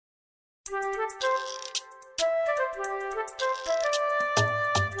Hi,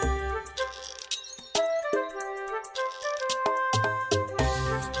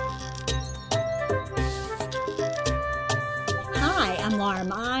 I'm Laura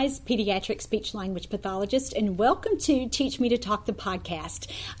Mize, pediatric speech-language pathologist, and welcome to Teach Me to Talk the podcast.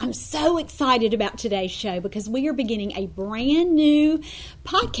 I'm so excited about today's show because we are beginning a brand new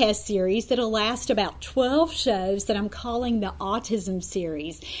podcast series that'll last about 12 shows that I'm calling the Autism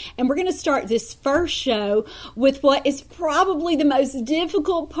series. And we're going to start this first show with what is probably the most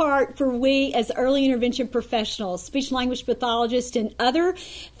difficult part for we as early intervention professionals, speech-language pathologists, and other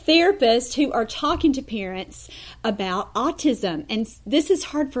therapists who are talking to parents about autism. And this is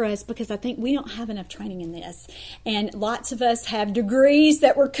hard for us because I think we don't have enough training in this. And lots of us have degrees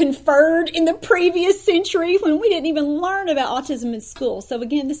that were conferred in the previous century when we didn't even learn about autism in school. So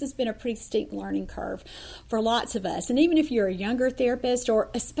again, this has been a pretty steep learning curve for lots of us. And even if you're a younger therapist, or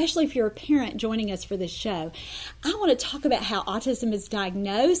especially if you're a parent joining us for this show, I want to talk about how autism is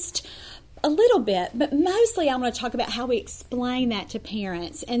diagnosed a little bit, but mostly I want to talk about how we explain that to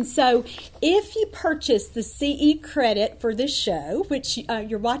parents. And so if you purchase the CE credit for this show, which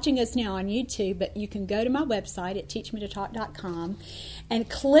you're watching us now on YouTube, but you can go to my website at teachmetotalk.com and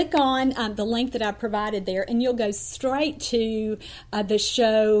click on the link that I provided there, and you'll go straight to the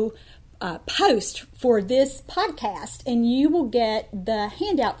show post for this podcast, and you will get the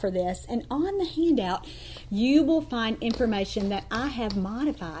handout for this. And on the handout, you will find information that I have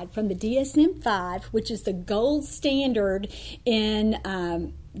modified from the DSM-5, which is the gold standard in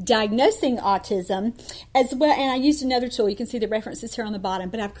diagnosing autism, as well. And I used another tool. You can see the references here on the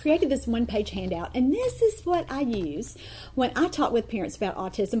bottom, but I've created this one-page handout, and this is what I use when I talk with parents about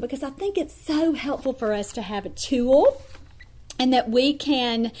autism, because I think it's so helpful for us to have a tool and that we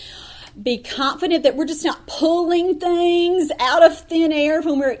can be confident that we're just not pulling things out of thin air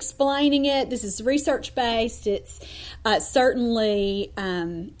when we're explaining it. This is research-based. It's certainly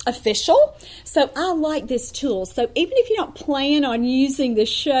official. So I like this tool. So even if you don't plan on using this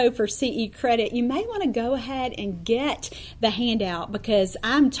show for CE credit, you may want to go ahead and get the handout, because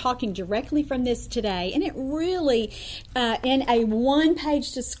I'm talking directly from this today. And it really, in a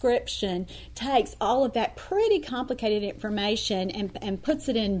one-page description, takes all of that pretty complicated information and puts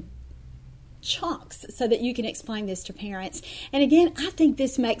it in chunks so that you can explain this to parents. And again, I think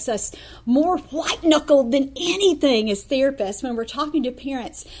this makes us more white-knuckled than anything as therapists when we're talking to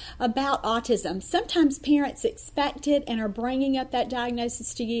parents about autism. Sometimes parents expect it and are bringing up that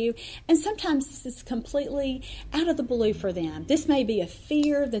diagnosis to you, and sometimes this is completely out of the blue for them. This may be a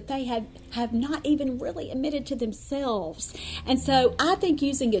fear that they have not even really admitted to themselves. And so I think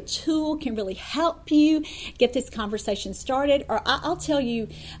using a tool can really help you get this conversation started. Or I'll tell you,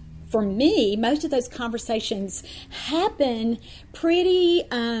 for me, most of those conversations happen pretty,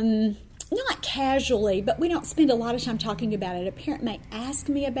 not casually, but we don't spend a lot of time talking about it. A parent may ask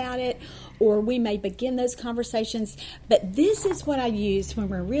me about it, or we may begin those conversations. But this is what I use when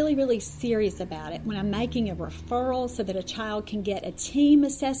we're really, really serious about it, when I'm making a referral so that a child can get a team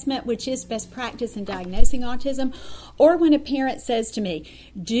assessment, which is best practice in diagnosing autism, or when a parent says to me,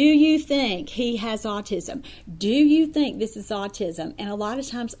 do you think he has autism? Do you think this is autism? And a lot of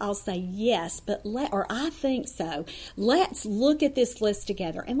times I'll say yes, but or I think so. Let's look at this list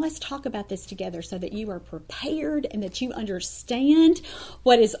together, and let's talk about this together so that you are prepared and that you understand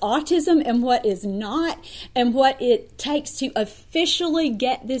what is autism and what is not, and what it takes to officially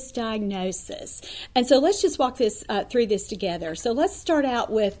get this diagnosis. And so let's just walk this through this together. So let's start out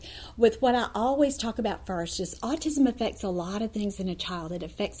with what I always talk about first. Is autism affects a lot of things in a child. It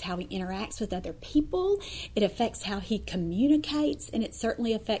affects how he interacts with other people, it affects how he communicates, and it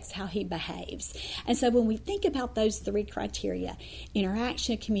certainly affects how he behaves. And so when we think about those three criteria,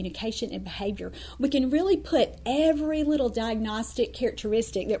 interaction, communication, and behavior, we can really put every little diagnostic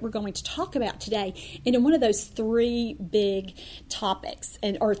characteristic that we're going to talk about today into one of those three big topics,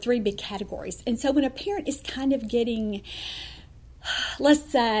 or three big categories. And so when a parent is kind of getting, let's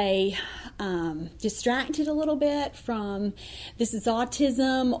say, distracted a little bit from this is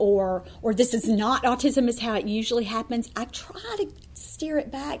autism or this is not autism is how it usually happens, I try to steer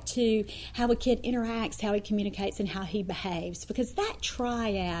it back to how a kid interacts, how he communicates, and how he behaves, because that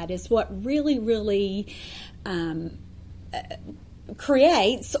triad is what really, really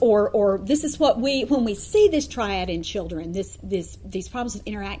creates, or this is what when we see this triad in children, these problems with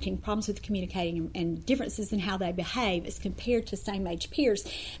interacting, problems with communicating, and differences in how they behave as compared to same age peers,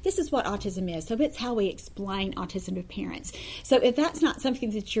 this is what autism is. So it's how we explain autism to parents. So if that's not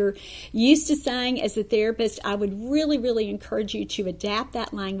something that you're used to saying as a therapist, I would really, really encourage you to adapt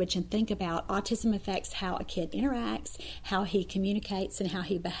that language and think about autism affects how a kid interacts, how he communicates, and how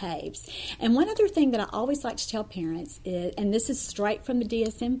he behaves. And one other thing that I always like to tell parents is, and this is straight from the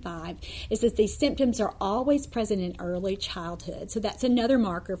DSM-5, is that these symptoms are always present in early childhood. So that's another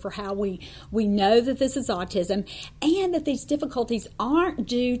marker for how we know that this is autism, and that these difficulties aren't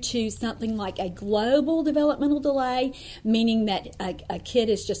due to something like a global developmental delay, meaning that a kid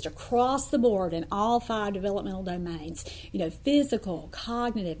is just across the board in all 5 developmental domains. Physical,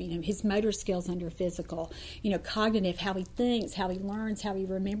 cognitive, his motor skills under physical, cognitive, how he thinks, how he learns, how he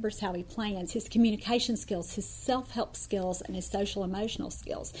remembers, how he plans, his communication skills, his self-help skills, and his social emotional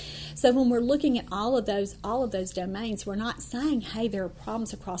skills. So when we're looking at all of those domains, we're not saying, hey, there are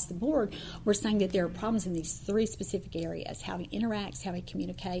problems across the board. We're saying that there are problems in these 3 specific areas: how he interacts, how he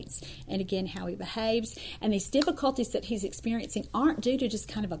communicates, and again, how he behaves. And these difficulties that he's experiencing aren't due to just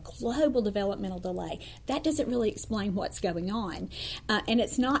kind of a global developmental delay. That doesn't really explain what's going on. And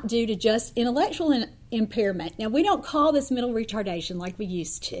it's not due to just intellectual impairment. Now, we don't call this mental retardation like we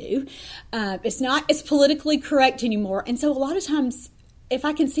used to. It's not as politically correct anymore. And so a lot of times, if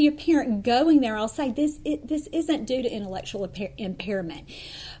I can see a parent going there, I'll say this isn't due to intellectual impairment.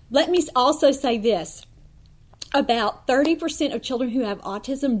 Let me also say this. About 30% of children who have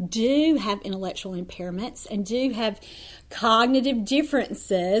autism do have intellectual impairments and do have cognitive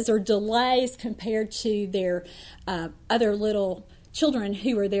differences or delays compared to their other little children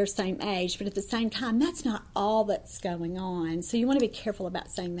who are their same age. But at the same time, that's not all that's going on. So you want to be careful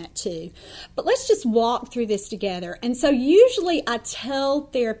about saying that too. But let's just walk through this together. And so usually I tell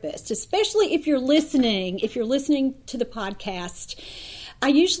therapists, especially if you're listening to the podcast, I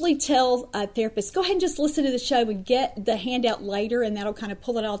usually tell therapists, go ahead and just listen to the show and get the handout later, and that'll kind of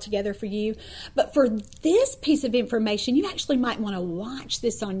pull it all together for you. But for this piece of information, you actually might want to watch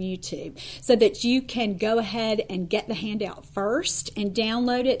this on YouTube so that you can go ahead and get the handout first and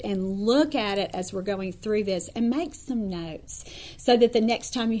download it and look at it as we're going through this and make some notes so that the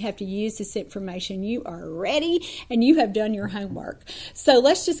next time you have to use this information, you are ready and you have done your homework. So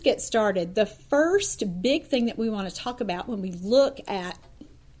let's just get started. The first big thing that we want to talk about when we look at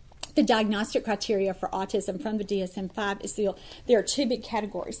the diagnostic criteria for autism from the DSM-5 is there are 2 big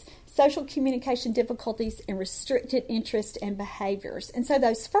categories: social communication difficulties and restricted interest and behaviors. And so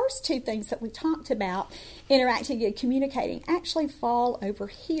those first 2 things that we talked about, interacting and communicating, actually fall over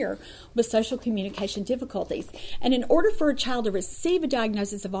here with social communication difficulties. And in order for a child to receive a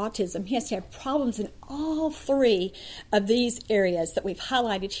diagnosis of autism, he has to have problems in all 3 of these areas that we've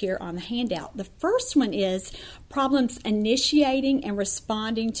highlighted here on the handout. The first one is problems initiating and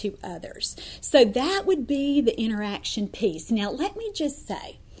responding to others. So that would be the interaction piece. Now, let me just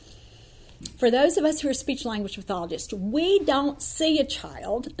say, for those of us who are speech-language pathologists, we don't see a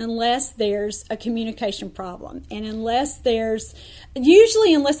child unless there's a communication problem, and unless the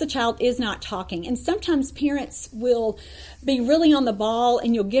child is not talking. And sometimes parents will be really on the ball,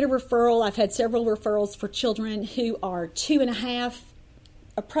 and you'll get a referral. I've had several referrals for children who are 2.5,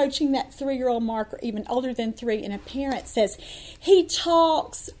 approaching that 3-year-old mark, or even older than 3, and a parent says, he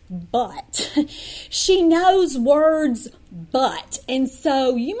talks, but she knows words, but. And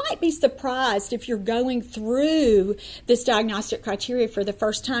so you might be surprised if you're going through this diagnostic criteria for the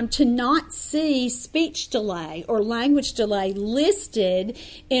first time to not see speech delay or language delay listed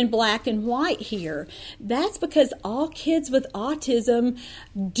in black and white here. That's because all kids with autism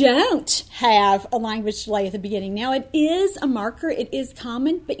don't have a language delay at the beginning. Now, it is a marker, it is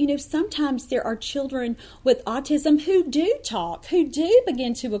common, but sometimes there are children with autism who do talk, who do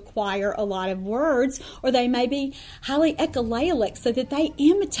begin to acquire a lot of words, or they may be highly echolalic so that they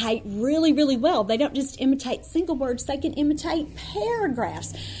imitate really, really well. They don't just imitate single words, they can imitate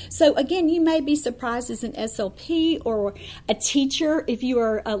paragraphs. So again, you may be surprised as an SLP or a teacher if you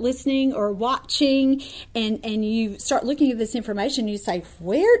are listening or watching and you start looking at this information, you say,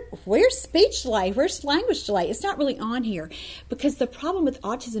 where's speech delay? Where's language delay? It's not really on here, because the problem with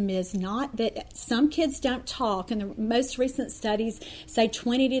autism is not that some kids don't talk, and the most recent studies say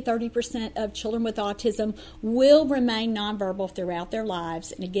 20 to 30% of children with autism will remain nonverbal throughout their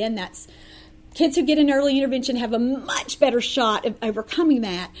lives. And again, that's kids who get an early intervention have a much better shot of overcoming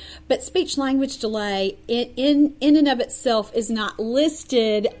that. But speech-language delay in and of itself is not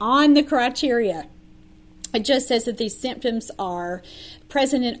listed on the criteria. It just says that these symptoms are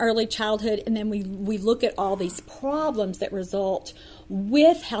present in early childhood, and then we look at all these problems that result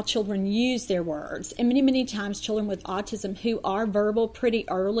with how children use their words. And many times children with autism who are verbal pretty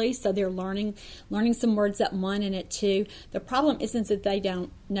early, so they're learning some words at 1 and at 2. The problem isn't that they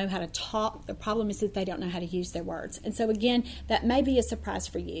don't know how to talk. The problem is that they don't know how to use their words. And so again, that may be a surprise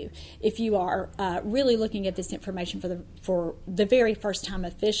for you if you are really looking at this information for the very first time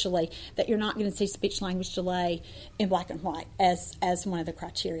officially, that you're not going to see speech language delay in black and white as one of the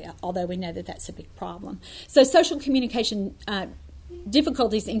criteria, although we know that that's a big problem. So social communication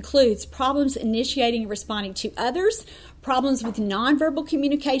difficulties includes problems initiating and responding to others, problems with nonverbal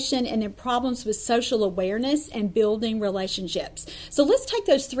communication, and then problems with social awareness and building relationships. So let's take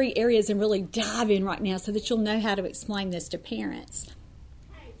those 3 areas and really dive in right now so that you'll know how to explain this to parents.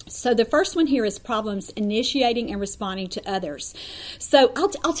 So the first one here is problems initiating and responding to others. So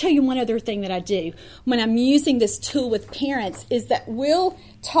I'll tell you one other thing that I do when I'm using this tool with parents is that we'll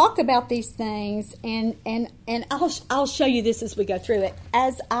talk about these things, and I'll show you this as we go through it.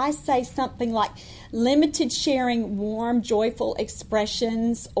 As I say something like limited sharing warm, joyful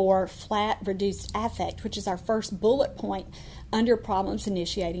expressions or flat, reduced affect, which is our first bullet point under problems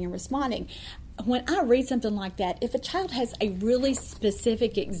initiating and responding. When I read something like that, if a child has a really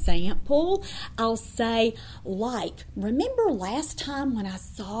specific example, I'll say, like, remember last time when I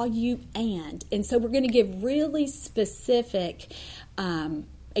saw you and so we're going to give really specific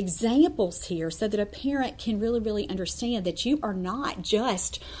examples here so that a parent can really understand that you are not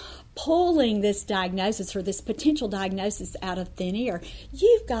just pulling this diagnosis or this potential diagnosis out of thin air.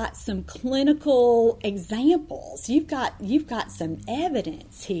 You've got some clinical examples. You've got some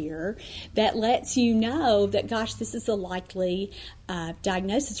evidence here that lets you know that, gosh, this is a likely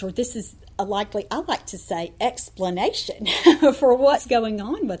diagnosis, or this is a likely, I like to say, explanation for what's going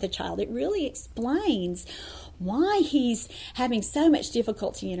on with the child. It really explains why he's having so much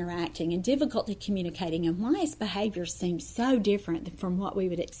difficulty interacting and difficulty communicating, and why his behavior seems so different from what we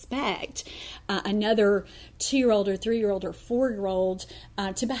would expect another 2-year-old or 3-year-old or 4-year-old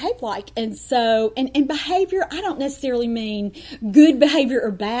to behave like. And so, and behavior, I don't necessarily mean good behavior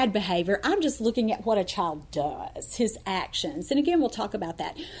or bad behavior. I'm just looking at what a child does, his actions. And again, we'll talk about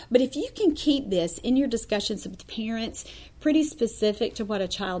that. But if you can keep this in your discussions with parents pretty specific to what a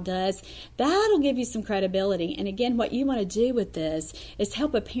child does, that'll give you some credibility. And again, what you want to do with this is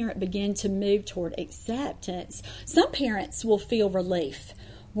help a parent begin to move toward acceptance. Some parents will feel relief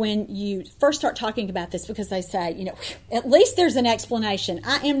when you first start talking about this because they say, at least there's an explanation.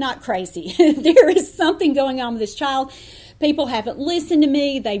 I am not crazy. There is something going on with this child. People haven't listened to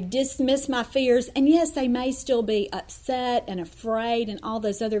me. They've dismissed my fears. And yes, they may still be upset and afraid and all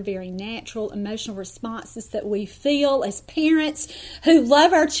those other very natural emotional responses that we feel as parents who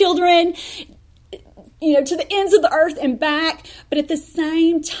love our children, to the ends of the earth and back. But at the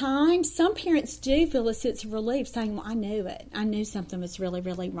same time, some parents do feel a sense of relief saying, well, I knew it. I knew something was really,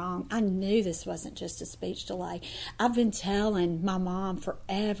 really wrong. I knew this wasn't just a speech delay. I've been telling my mom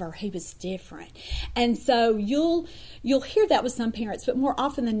forever he was different. And so you'll hear that with some parents, but more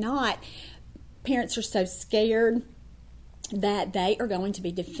often than not, parents are so scared that they are going to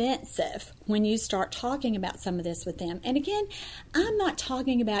be defensive when you start talking about some of this with them. And again, I'm not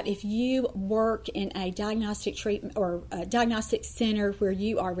talking about if you work in a diagnostic treatment or a diagnostic center where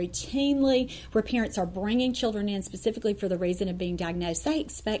you are routinely, where parents are bringing children in specifically for the reason of being diagnosed. They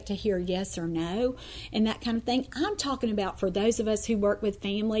expect to hear yes or no and that kind of thing. I'm talking about for those of us who work with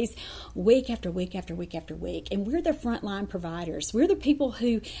families week after week after week after week. And we're the frontline providers. We're the people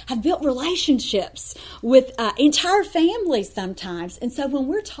who have built relationships with entire families sometimes. And so when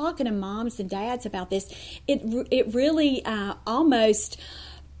we're talking to moms and dads about this, it really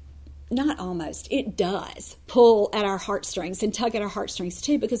it does pull at our heartstrings and tug at our heartstrings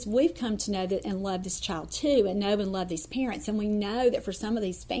too, because we've come to know that and love this child too, and know and love these parents. And we know that for some of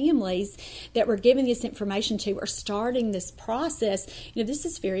these families that we're giving this information to or starting this process, this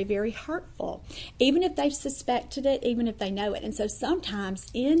is very, very hurtful, even if they've suspected it, even if they know it. And so sometimes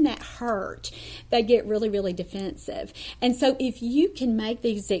in that hurt, they get really, really defensive. And so if you can make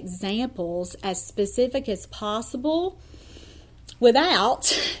these examples as specific as possible,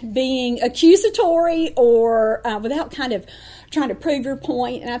 without being accusatory or without kind of trying to prove your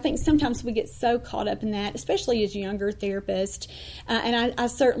point. And I think sometimes we get so caught up in that, especially as younger therapists. And I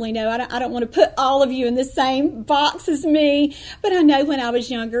certainly know, I don't want to put all of you in the same box as me, but I know when I was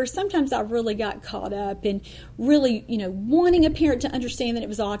younger, sometimes I really got caught up in really, wanting a parent to understand that it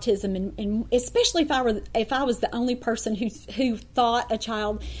was autism. And especially if I was the only person who thought a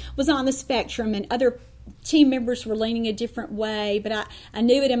child was on the spectrum and other team members were leaning a different way, but I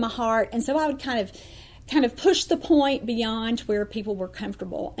knew it in my heart. And so I would kind of kind of push the point beyond where people were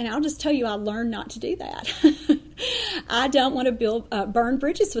comfortable. And I'll just tell you, I learned not to do that. I don't want to burn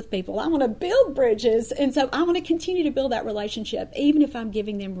bridges with people. I want to build bridges. And so I want to continue to build that relationship, even if I'm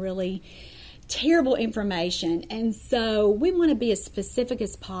giving them really terrible information. And so we want to be as specific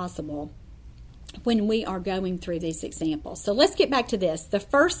as possible when we are going through these examples. So let's get back to this. The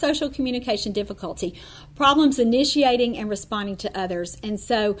first social communication difficulty, problems initiating and responding to others. And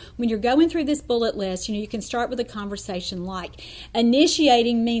so when you're going through this bullet list, you can start with a conversation like,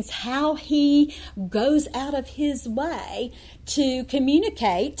 initiating means how he goes out of his way to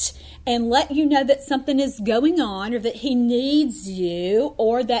communicate and let you know that something is going on, or that he needs you,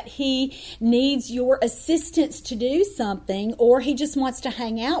 or that he needs your assistance to do something, or he just wants to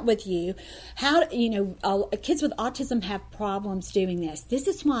hang out with you. Kids with autism have problems doing this. This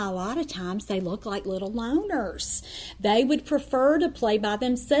is why a lot of times they look like little loners. They would prefer to play by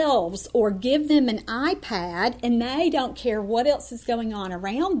themselves, or give them an iPad and they don't care what else is going on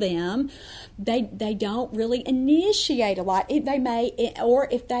around them. They don't really initiate a lot. They may, or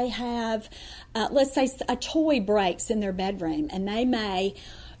if they have, let's say a toy breaks in their bedroom, and they may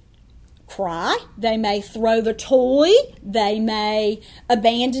cry, they may throw the toy, they may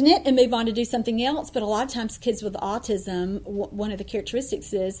abandon it and move on to do something else. But a lot of times kids with autism, one of the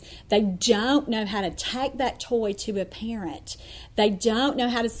characteristics is they don't know how to take that toy to a parent. They don't know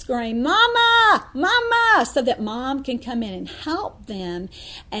how to scream, "Mama, Mama," so that mom can come in and help them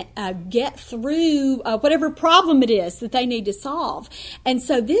get through whatever problem it is that they need to solve. And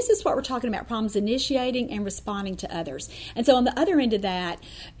so this is what we're talking about, problems initiating and responding to others. And so on the other end of that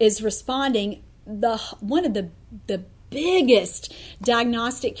is responding. One of the biggest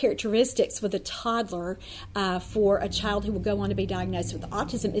diagnostic characteristics with a toddler for a child who will go on to be diagnosed with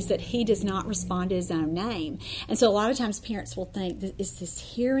autism is that he does not respond to his own name. And so a lot of times parents will think, is this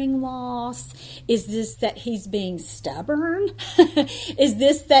hearing loss? Is this that he's being stubborn? Is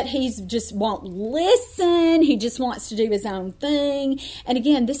this that he's just won't listen? He just wants to do his own thing. And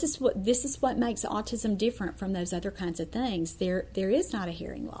again, this is what makes autism different from those other kinds of things. There is not a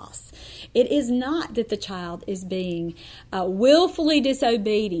hearing loss. It is not that the child is being willfully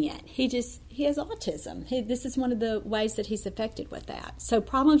disobedient. He has autism. This is one of the ways that he's affected with that. So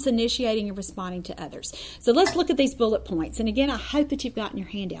problems initiating and responding to others. So let's look at these bullet points. And again, I hope that you've gotten your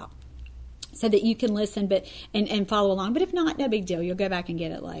handout so that you can listen and follow along. But if not, no big deal. You'll go back and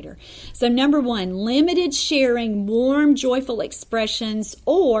get it later. So number 1, limited sharing, warm, joyful expressions,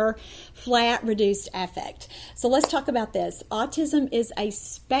 or flat, reduced affect. So let's talk about this. Autism is a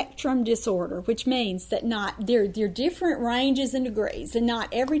spectrum disorder, which means that there are different ranges and degrees, and not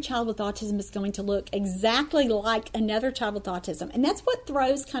every child with autism is going to look exactly like another child with autism. And that's what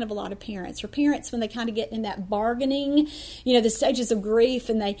throws kind of a lot of parents, or parents when they kind of get in that bargaining, the stages of grief,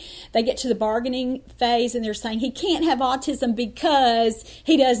 and they get to the bargaining phase, and they're saying, he can't have autism because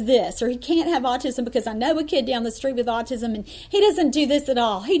he does this, or he can't have autism because I know a kid down the street with autism and he doesn't do this at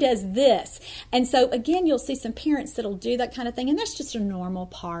all. He does this. And so again, you'll see some parents that'll do that kind of thing, and that's just a normal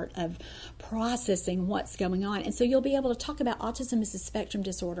part of processing what's going on. And so you'll be able to talk about autism as a spectrum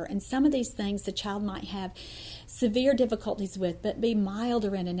disorder, and some of these things the child might have severe difficulties with, but be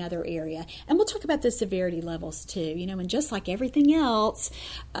milder in another area. And we'll talk about the severity levels too, and just like everything else,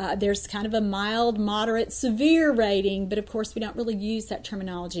 there's kind of a mild, moderate, severe rating, but of course we don't really use that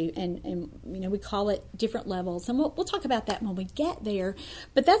terminology, and we call it different levels, and we'll talk about that when we get there.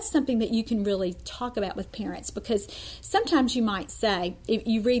 But that's something that you can really talk about with parents, because sometimes you might say, if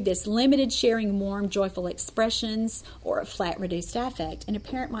you read this, limited sharing, warm, joyful expressions, or a flat, reduced affect, and a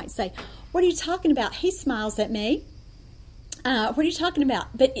parent might say, what are you talking about? He smiles at me. What are you talking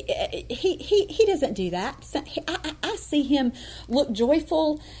about? But he doesn't do that. So I see him look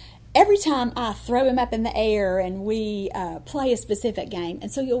joyful every time I throw him up in the air and we play a specific game.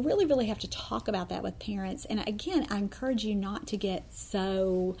 And so you'll really, really have to talk about that with parents. And again, I encourage you not to get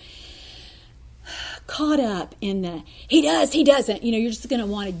so caught up in the he does, he doesn't. You're just going to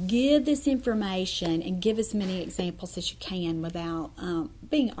want to give this information and give as many examples as you can without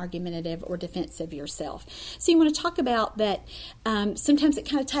being argumentative or defensive yourself. So you want to talk about that sometimes it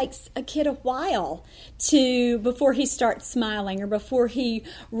kind of takes a kid a while before he starts smiling, or before he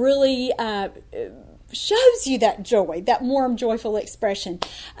really shows you that joy, that warm, joyful expression.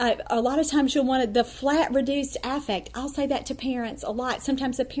 A lot of times you'll want the flat, reduced affect. I'll say that to parents a lot.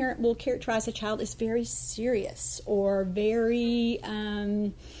 Sometimes a parent will characterize a child as very serious, or very,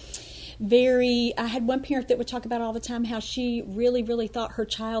 I had one parent that would talk about all the time how she really, really thought her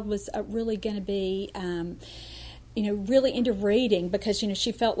child was really going to be really into reading because,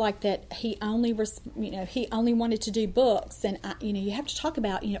 she felt like that he only wanted to do books. And, you have to talk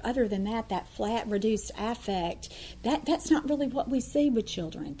about, other than that flat, reduced affect, that's not really what we see with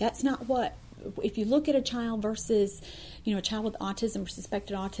children. That's not what, if you look at a child versus, a child with autism or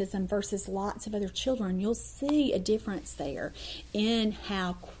suspected autism versus lots of other children, you'll see a difference there in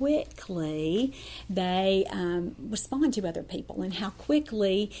how quickly they respond to other people and how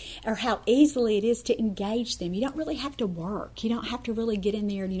quickly or how easily it is to engage them. You don't really have to work. You don't have to really get in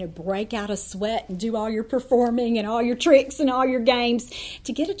there and, break out a sweat and do all your performing and all your tricks and all your games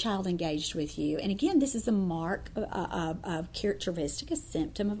to get a child engaged with you. And again, this is a mark, a characteristic, a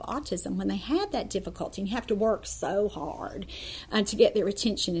symptom of autism when they have that difficulty and you have to work so hard to get their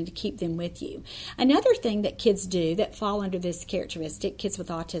attention and to keep them with you. Another thing that kids do that fall under this characteristic, kids with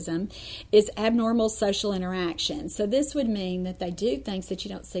autism, is abnormal social interaction. So this would mean that they do things that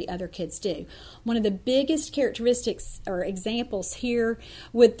you don't see other kids do. One of the biggest characteristics or examples here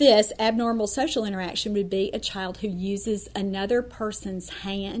with this abnormal social interaction would be a child who uses another person's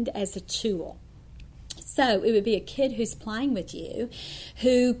hand as a tool. So it would be a kid who's playing with you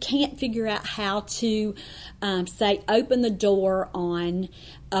who can't figure out how to, say, open the door on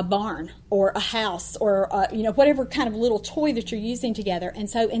a barn or a house or, whatever kind of little toy that you're using together. And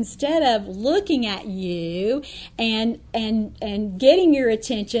so instead of looking at you and getting your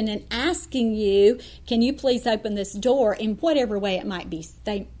attention and asking you, can you please open this door in whatever way it might be,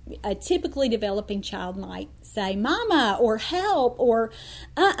 a typically developing child might say, Mama, or help, or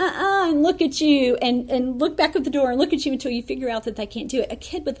and look at you and look back at the door and look at you until you figure out that they can't do it. A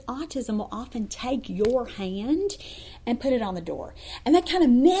kid with autism will often take your hand and put it on the door. And they kind of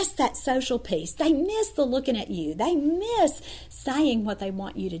miss that social piece. They miss the looking at you. They miss saying what they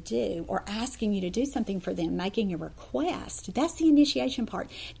want you to do or asking you to do something for them, making a request. That's the initiation part.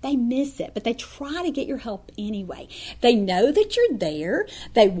 They miss it, but they try to get your help anyway. They know that you're there.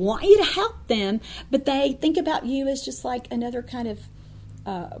 They want you to help them, but they think about you as just like another kind of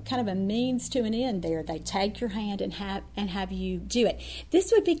a means to an end there. They take your hand and have you do it.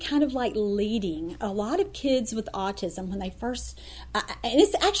 This would be kind of like leading. A lot of kids with autism, when they first, and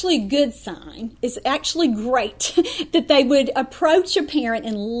it's actually a good sign, it's actually great that they would approach a parent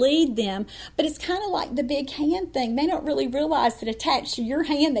and lead them, but it's kind of like the big hand thing. They don't really realize that attached to your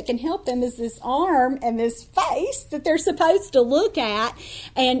hand that can help them is this arm and this face that they're supposed to look at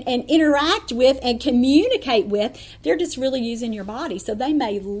and interact with and communicate with. They're just really using your body. So they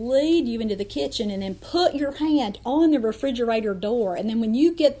may lead you into the kitchen and then put your hand on the refrigerator door. And then when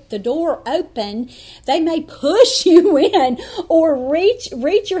you get the door open, they may push you in or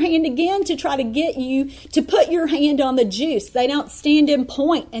reach your hand again to try to get you to put your hand on the juice. They don't stand and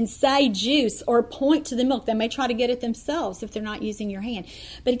point and say juice or point to the milk. They may try to get it themselves if they're not using your hand.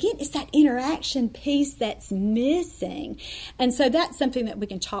 But again, it's that interaction piece that's missing. And so that's something that we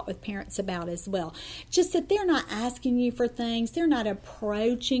can talk with parents about as well. Just that they're not asking you for things. They're not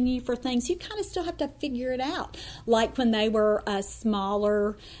approaching you for things. You kind of still have to figure it out. Like when they were a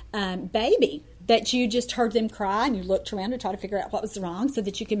smaller baby, that you just heard them cry and you looked around to try to figure out what was wrong so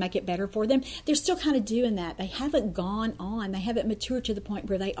that you could make it better for them. They're still kind of doing that. They haven't gone on. They haven't matured to the point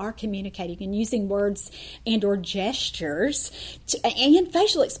where they are communicating and using words and or gestures and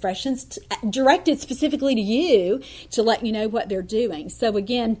facial expressions directed specifically to you to let you know what they're doing. So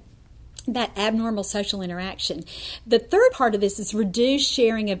again, that abnormal social interaction. The third part of this is reduced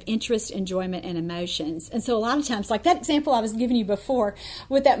sharing of interest, enjoyment, and emotions. And so a lot of times, like that example I was giving you before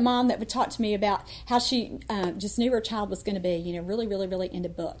with that mom that would talk to me about how she just knew her child was going to be, really, really, really into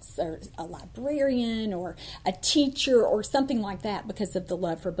books, or a librarian or a teacher or something like that because of the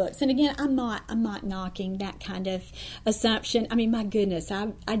love for books. And again, I'm not knocking that kind of assumption. I mean, my goodness,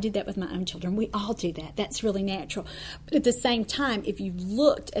 I did that with my own children. We all do that. That's really natural. But at the same time, if you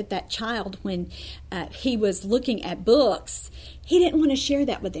looked at that child when he was looking at books, he didn't want to share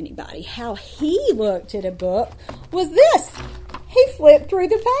that with anybody. How he looked at a book was this. He flipped through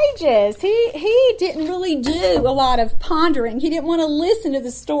the pages. He didn't really do a lot of pondering. He didn't want to listen to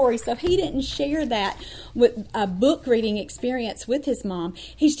the story, so he didn't share that with a book reading experience with his mom.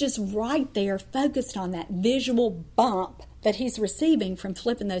 He's just right there focused on that visual bump that he's receiving from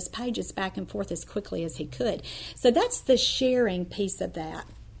flipping those pages back and forth as quickly as he could. So that's the sharing piece of that.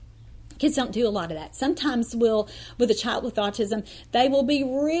 Kids don't do a lot of that. Sometimes with a child with autism, they will be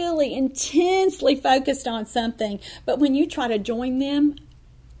really intensely focused on something, but when you try to join them,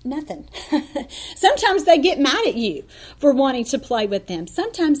 nothing. Sometimes they get mad at you for wanting to play with them.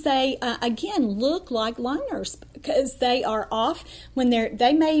 Sometimes they, again, look like loners because they are off when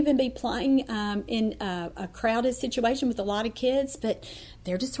they may even be playing in a crowded situation with a lot of kids, but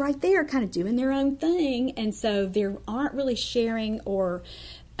they're just right there kind of doing their own thing. And so they aren't really sharing or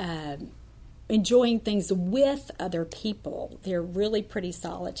enjoying things with other people. They're really pretty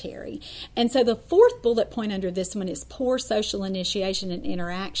solitary. And so the fourth bullet point under this one is poor social initiation and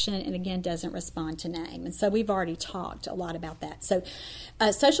interaction, and again, doesn't respond to name. And so we've already talked a lot about that. So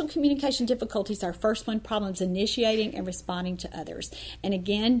social communication difficulties, our first one, problems initiating and responding to others. And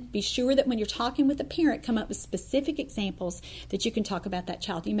again, be sure that when you're talking with a parent, come up with specific examples that you can talk about that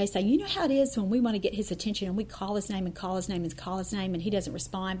child. You may say, you know how it is when we want to get his attention and we call his name and call his name and call his name and he doesn't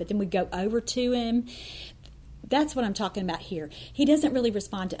respond, but then we go over to him. That's what I'm talking about here. He doesn't really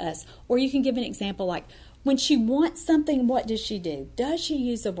respond to us. Or you can give an example like, when she wants something, what does she do? Does she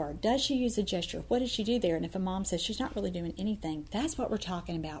use a word? Does she use a gesture? What does she do there? And if a mom says she's not really doing anything, that's what we're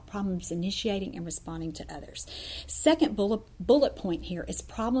talking about, problems initiating and responding to others. Second bullet point here is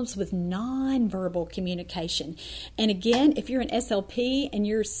problems with nonverbal communication. And again, if you're an SLP and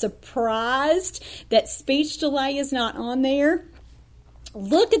you're surprised that speech delay is not on there,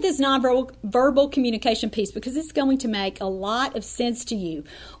 look at this nonverbal communication piece because it's going to make a lot of sense to you.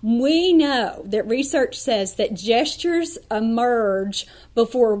 We know that research says that gestures emerge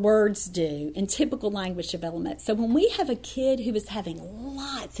before words do in typical language development. So when we have a kid who is having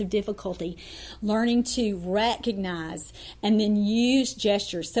lots of difficulty learning to recognize and then use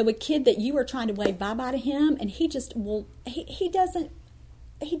gestures, so a kid that you are trying to wave bye-bye to him and he just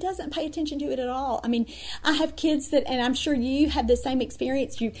he doesn't pay attention to it at all. I mean, I have kids that, and I'm sure you have the same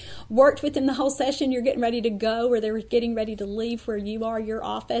experience. You worked with them the whole session. You're getting ready to go, or they're getting ready to leave where you are, your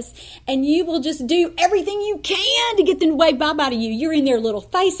office, and you will just do everything you can to get them to wave bye-bye to you. You're in their little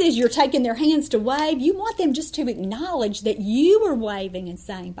faces. You're taking their hands to wave. You want them just to acknowledge that you are waving and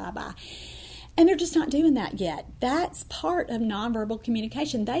saying bye-bye. And they're just not doing that yet. That's part of nonverbal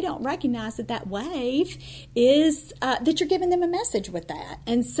communication. They don't recognize that wave is, that you're giving them a message with that.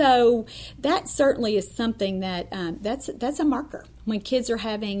 And so that certainly is something that, that's a marker when kids are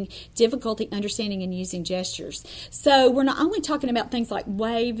having difficulty understanding and using gestures. So we're not only talking about things like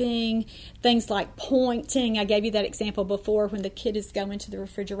waving, things like pointing. I gave you that example before when the kid is going to the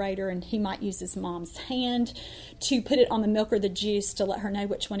refrigerator and he might use his mom's hand to put it on the milk or the juice to let her know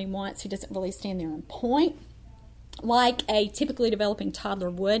which one he wants. He doesn't really stand there and point like a typically developing toddler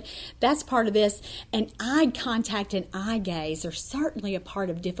would. That's part of this. And eye contact and eye gaze are certainly a part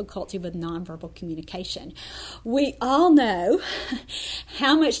of difficulty with nonverbal communication. We all know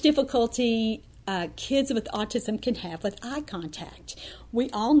how much difficulty kids with autism can have with eye contact. We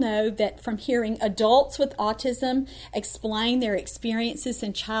all know that from hearing adults with autism explain their experiences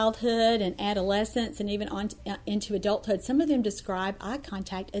in childhood and adolescence and even into adulthood, some of them describe eye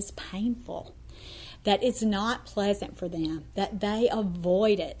contact as painful, that it's not pleasant for them, that they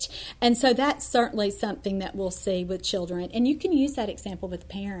avoid it. And so that's certainly something that we'll see with children. And you can use that example with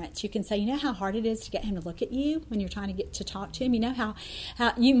parents. You can say, you know how hard it is to get him to look at you when you're trying to get to talk to him? You know how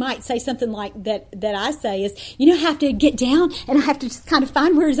you might say something like that I say is, you know, I have to get down and I have to just kind of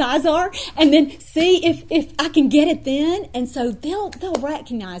find where his eyes are and then see if I can get it then. And so they'll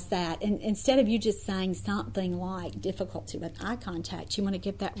recognize that. And instead of you just saying something like difficulty with eye contact, you want to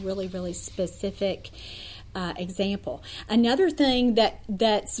give that really, really specific example. Another thing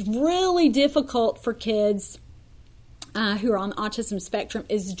that's really difficult for kids who are on the autism spectrum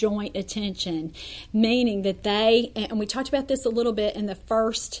is joint attention, meaning that and we talked about this a little bit in the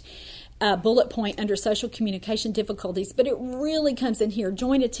first bullet point under social communication difficulties, but it really comes in here.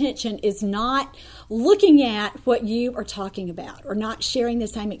 Joint attention is not looking at what you are talking about or not sharing the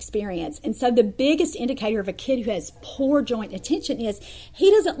same experience. And so the biggest indicator of a kid who has poor joint attention is he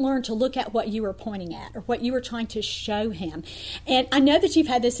doesn't learn to look at what you are pointing at or what you are trying to show him. And I know that you've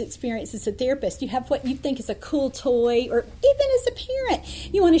had this experience as a therapist. You have what you think is a cool toy, or even as a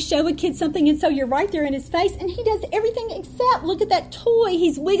parent, you want to show a kid something, and so you're right there in his face, and he does everything except look at that toy.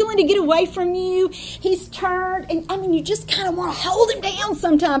 He's wiggling to get away from you. He's turned, and I mean, you just kind of want to hold him down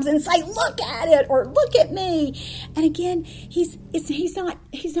sometimes and say, "Look at it," or "Look at me." And again, he's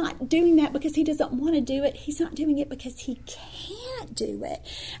not doing that because he doesn't want to do it. He's not doing it because he can't can't do it.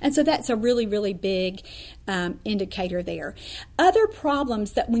 And so that's a really, really big indicator there. Other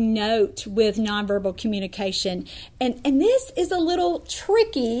problems that we note with nonverbal communication, and this is a little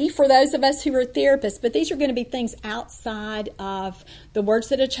tricky for those of us who are therapists, but these are going to be things outside of the words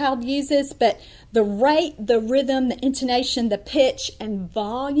that a child uses, but the rate, the rhythm, the intonation, the pitch, and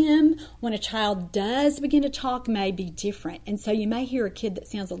volume when a child does begin to talk may be different. And so you may hear a kid that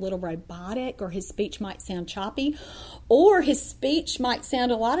sounds a little robotic, or his speech might sound choppy, or his speech might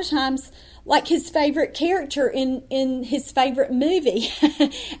sound a lot of times like his favorite character in his favorite movie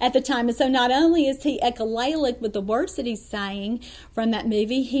at the time. And so not only is he echolalic with the words that he's saying from that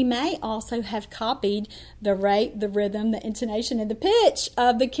movie, he may also have copied the rate, the rhythm, the intonation, and the pitch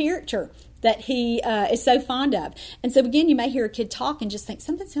of the character that he is so fond of. And so again, you may hear a kid talk and just think,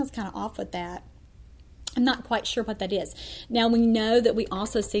 something sounds kind of off with that. I'm not quite sure what that is. Now, we know that we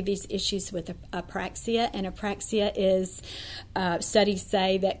also see these issues with apraxia, and apraxia is, studies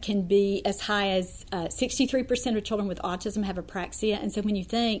say that can be as high as 63% of children with autism have apraxia. And so when you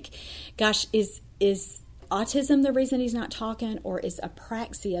think, gosh, is autism the reason he's not talking, or is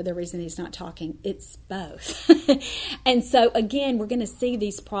apraxia the reason he's not talking? It's both. And so again, we're going to see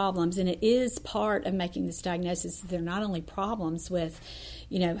these problems, and it is part of making this diagnosis. They're not only problems with,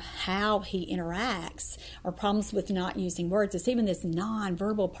 how he interacts, or problems with not using words. It's even this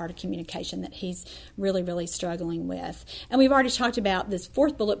nonverbal part of communication that he's really, really struggling with. And we've already talked about this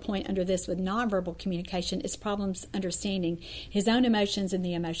fourth bullet point under this with nonverbal communication is problems understanding his own emotions and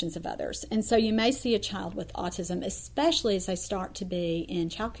the emotions of others. And so you may see a child with autism, especially as they start to be in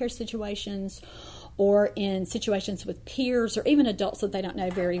childcare situations or in situations with peers or even adults that they don't know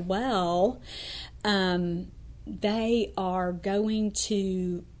very well. They are going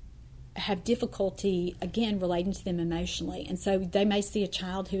to have difficulty, again, relating to them emotionally. And so they may see a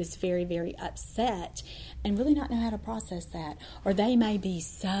child who is very, very upset and really not know how to process that. Or they may be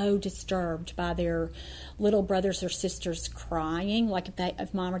so disturbed by their little brothers or sisters crying, like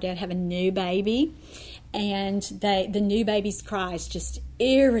if mom or dad have a new baby, and the new baby's cries just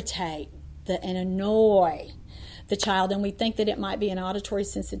irritate and annoy the child, and we think that it might be an auditory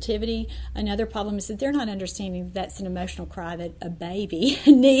sensitivity. Another problem is that they're not understanding that that's an emotional cry that a baby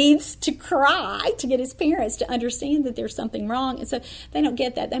needs to cry to get his parents to understand that there's something wrong. And so they don't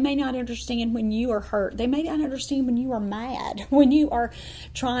get that. They may not understand when you are hurt. They may not understand when you are mad, when you are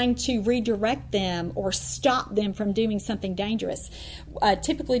trying to redirect them or stop them from doing something dangerous. A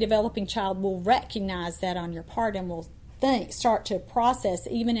typically developing child will recognize that on your part and will start to process,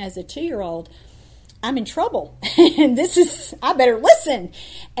 even as a 2-year-old, I'm in trouble, and I better listen.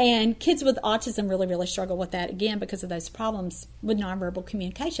 And kids with autism really, really struggle with that, again, because of those problems with nonverbal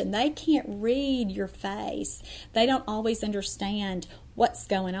communication. They can't read your face. They don't always understand what's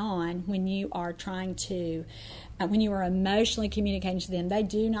going on when you are trying to, when you are emotionally communicating to them. They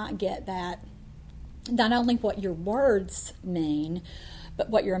do not get that, not only what your words mean, but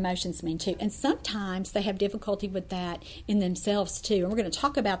what your emotions mean too. And sometimes they have difficulty with that in themselves too. And we're going to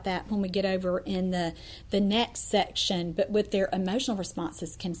talk about that when we get over in the next section. But with their emotional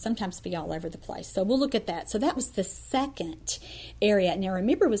responses can sometimes be all over the place. So we'll look at that. So that was the second area. Now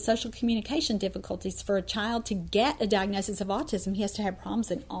remember, with social communication difficulties, for a child to get a diagnosis of autism, he has to have problems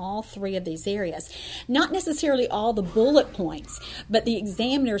in all 3 of these areas. Not necessarily all the bullet points, but the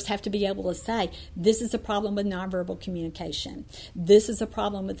examiners have to be able to say, this is a problem with nonverbal communication. This is a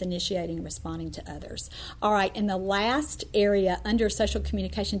problem with initiating and responding to others. All right, and the last area under social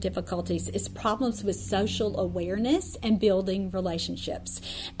communication difficulties is problems with social awareness and building relationships.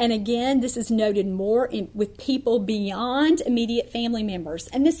 And again, this is noted more with people beyond immediate family members.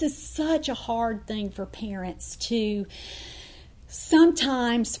 And this is such a hard thing for parents to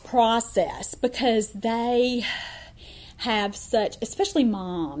sometimes process, because they have such, especially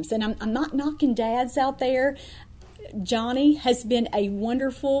moms, and I'm not knocking dads out there. Johnny has been a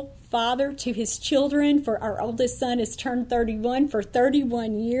wonderful father to his children. For our oldest son has turned 31 for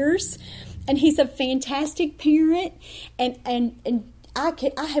 31 years, and he's a fantastic parent. And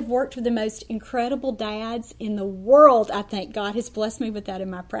I have worked with the most incredible dads in the world. I think God has blessed me with that in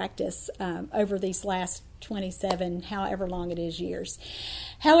my practice over these last 27, however long it is, years.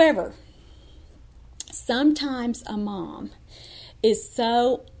 However, sometimes a mom is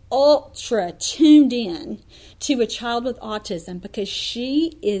so ultra tuned in to a child with autism because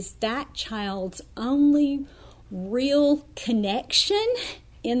she is that child's only real connection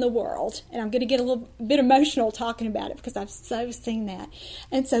in the world. And I'm going to get a little bit emotional talking about it because I've so seen that.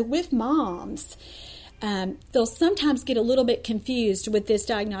 And so with moms, they'll sometimes get a little bit confused with this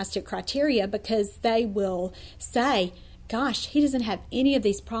diagnostic criteria, because they will say, gosh, he doesn't have any of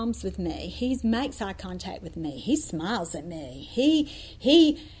these problems with me. He makes eye contact with me. He smiles at me.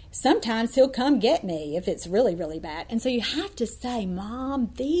 Sometimes he'll come get me if it's really, really bad. And so you have to say,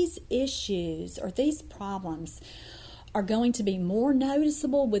 Mom, these issues or these problems are going to be more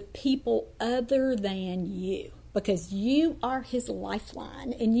noticeable with people other than you, because you are his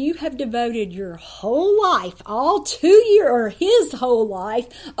lifeline, and you have devoted your whole life, all 2 years, or his whole life,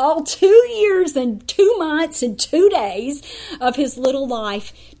 all 2 years and 2 months and 2 days of his little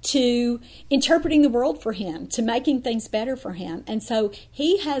life to interpreting the world for him, to making things better for him. And so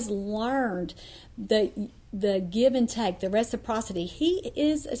he has learned the give and take, the reciprocity. He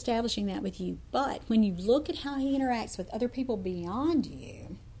is establishing that with you. But when you look at how he interacts with other people beyond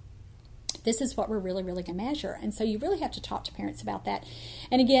you, this is what we're really, really going to measure. And so you really have to talk to parents about that.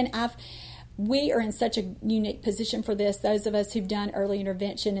 And again, we are in such a unique position for this, those of us who've done early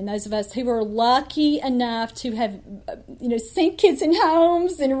intervention and those of us who are lucky enough to have, seen kids in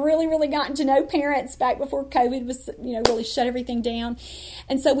homes and really, really gotten to know parents back before COVID was, really shut everything down.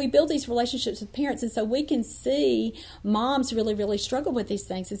 And so we build these relationships with parents, and so we can see moms really, really struggle with these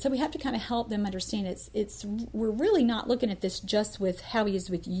things. And so we have to kind of help them understand we're really not looking at this just with how he is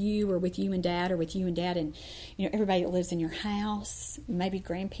with you or with you and dad or with you and dad and, everybody that lives in your house, maybe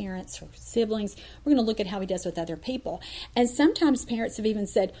grandparents or siblings. We're going to look at how he does with other people. And sometimes parents have even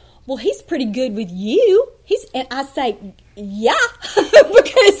said, well, he's pretty good with you. And I say, yeah,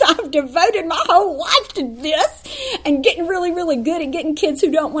 because I've devoted my whole life to this and getting really, really good at getting kids who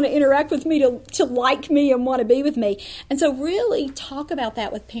don't want to interact with me to like me and want to be with me. And so really talk about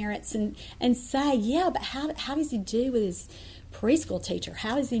that with parents and say, yeah, but how does he do with his preschool teacher?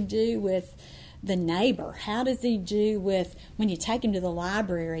 How does he do with the neighbor? How does he do with when you take him to the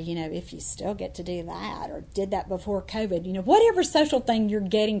library, if you still get to do that or did that before COVID, whatever social thing you're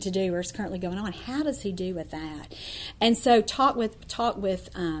getting to do or is currently going on, how does he do with that? And so talk with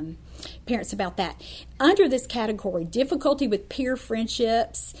parents about that. Under this category, difficulty with peer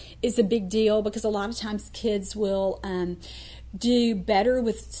friendships is a big deal because a lot of times kids will do better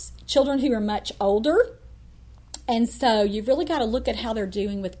with children who are much older. And so you've really got to look at how they're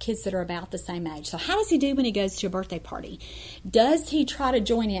doing with kids that are about the same age. So how does he do when he goes to a birthday party? Does he try to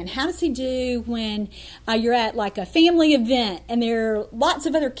join in? How does he do when you're at like a family event and there are lots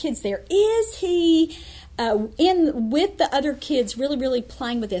of other kids there? Is he in with the other kids really, really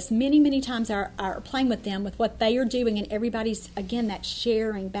playing with this? Many, many times are playing with them with what they are doing, and everybody's, again, that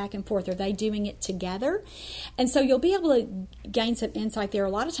sharing back and forth. Are they doing it together? And so you'll be able to gain some insight there.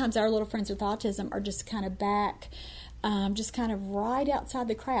 A lot of times our little friends with autism are just kind of back, just kind of right outside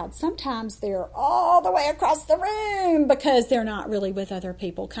the crowd. Sometimes they're all the way across the room because they're not really with other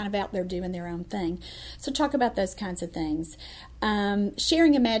people, kind of out there doing their own thing. So talk about those kinds of things.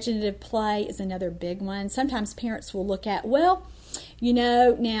 Sharing imaginative play is another big one. Sometimes parents will look at,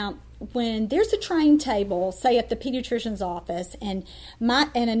 now when there's a train table, say at the pediatrician's office, and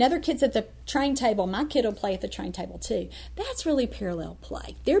another kid's at the train table, my kid will play at the train table too. That's really parallel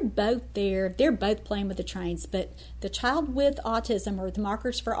play. They're both there. They're both playing with the trains, but the child with autism or the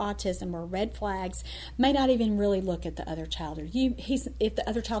markers for autism or red flags may not even really look at the other child. Or if the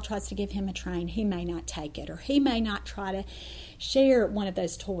other child tries to give him a train, he may not take it, or he may not try to share one of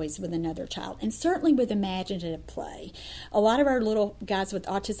those toys with another child. And certainly with imaginative play, a lot of our little guys with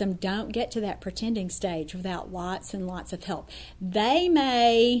autism don't get to that pretending stage without lots and lots of help. You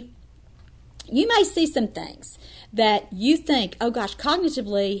may see some things that you think, oh gosh,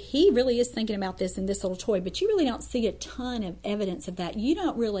 cognitively, he really is thinking about this in this little toy, but you really don't see a ton of evidence of that. You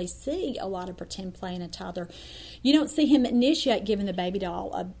don't really see a lot of pretend play in a toddler. You don't see him initiate giving the baby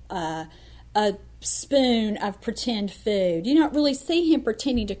doll a spoon of pretend food. You don't really see him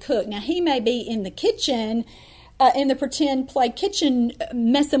pretending to cook. Now, he may be in the kitchen, in the pretend play kitchen,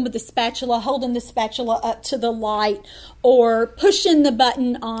 messing with the spatula, holding the spatula up to the light, or pushing the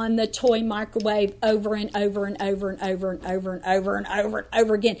button on the toy microwave over and over and over and over and over and over and over and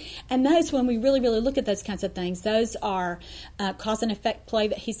over again. And those, when we really, really look at those kinds of things, those are cause and effect play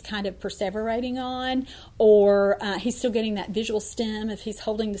that he's kind of perseverating on, or he's still getting that visual stim if he's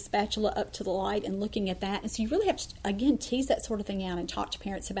holding the spatula up to the light and looking at that. And so you really have to, again, tease that sort of thing out and talk to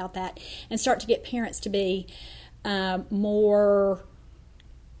parents about that and start to get parents to be more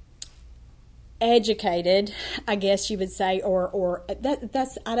educated, I guess you would say, or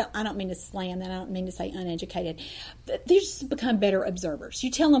that's I don't mean to slam that. I don't mean to say uneducated. They just become better observers. You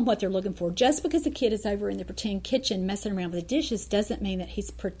tell them what they're looking for. Just because the kid is over in the pretend kitchen messing around with the dishes doesn't mean that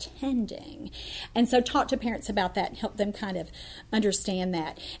he's pretending. And so talk to parents about that and help them kind of understand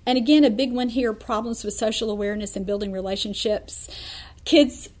that. And again, a big one here, problems with social awareness and building relationships.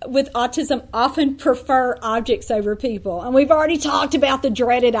 kids with autism often prefer objects over people. And we've already talked about the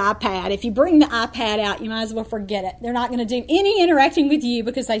dreaded iPad. If you bring the iPad out, you might as well forget it. They're not going to do any interacting with you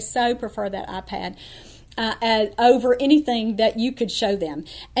because they so prefer that iPad over anything that you could show them.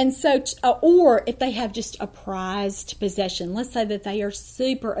 And so, or if they have just a prized possession, let's say that they are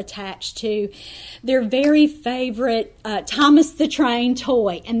super attached to their very favorite Thomas the Train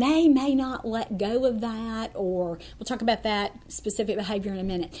toy, and they may not let go of that, or we'll talk about that specific behavior in a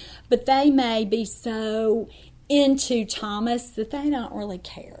minute, but they may be so into Thomas that they don't really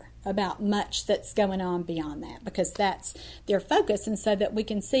care about much that's going on beyond that, because that's their focus. And so that we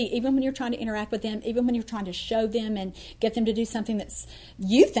can see, even when you're trying to interact with them, even when you're trying to show them and get them to do something that's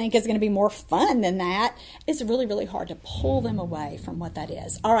you think is going to be more fun than that, it's really, really hard to pull them away from what that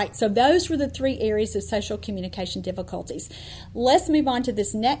is. All right, so those were the 3 areas of social communication difficulties. Let's move on to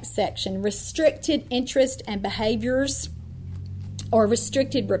this next section, restricted interest and behaviors, or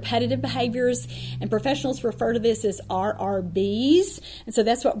restricted repetitive behaviors, and professionals refer to this as RRBs, and so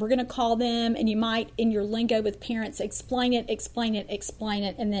that's what we're going to call them. And you might, in your lingo with parents, explain it,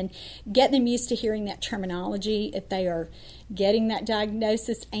 and then get them used to hearing that terminology if they are getting that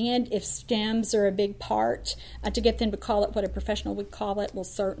diagnosis, and if stems are a big part, to get them to call it what a professional would call it will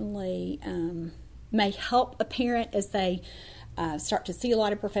certainly may help a parent as they start to see a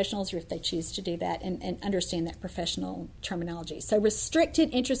lot of professionals, or if they choose to do that, and understand that professional terminology. So restricted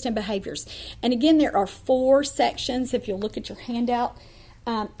interest and behaviors. And again, there are 4 sections if you'll look at your handout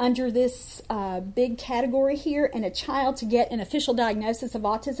under this big category here. And a child, to get an official diagnosis of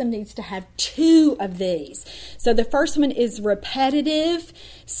autism, needs to have 2 of these. So the first one is repetitive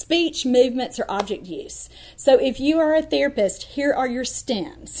speech, movements, or object use. So if you are a therapist, here are your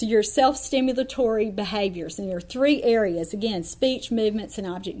STEMs, your self-stimulatory behaviors, and there are 3 areas, again, speech, movements, and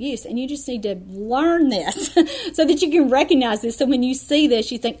object use. And you just need to learn this so that you can recognize this. So when you see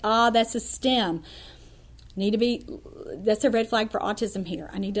this, you think, that's a STEM. That's a red flag for autism here.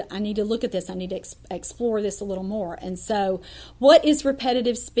 I need to look at this. I need to explore this a little more. And so, what is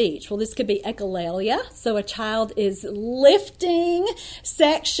repetitive speech? Well, this could be echolalia. So a child is lifting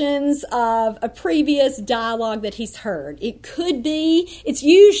sections of a previous dialogue that he's heard. It's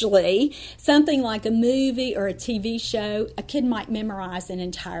usually something like a movie or a TV show. A kid might memorize an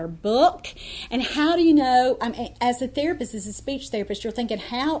entire book. And how do you know? I mean, as a therapist, as a speech therapist, you're thinking,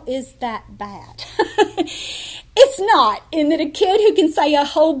 how is that bad? It's not, in that a kid who can say a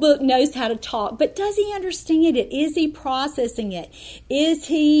whole book knows how to talk, but does he understand it? Is he processing it? Is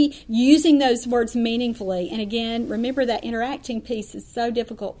he using those words meaningfully? And again, remember that interacting piece is so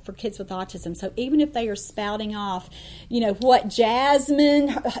difficult for kids with autism. So even if they are spouting off, what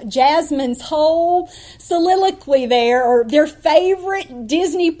Jasmine's whole soliloquy there, or their favorite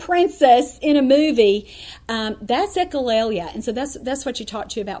Disney princess in a movie, that's echolalia. And so that's what you talk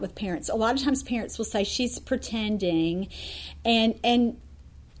to about with parents. A lot of times parents will say she's pretending, and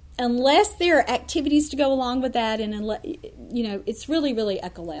unless there are activities to go along with that, and it's really, really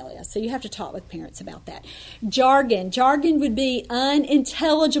echolalia. So you have to talk with parents about that. Jargon would be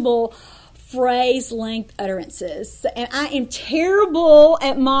unintelligible phrase length utterances. And I am terrible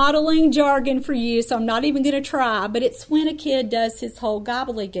at modeling jargon for you, so I'm not even going to try, but it's when a kid does his whole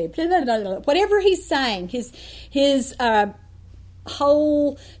gobbledygook, whatever he's saying, his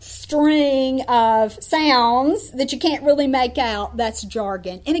whole string of sounds that you can't really make out, that's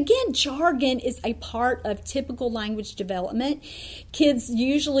jargon. And again, jargon is a part of typical language development. Kids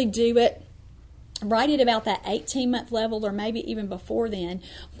usually do it right at about that 18-month level, or maybe even before then,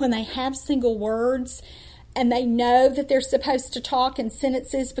 when they have single words and they know that they're supposed to talk in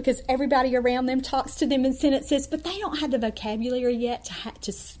sentences because everybody around them talks to them in sentences, but they don't have the vocabulary yet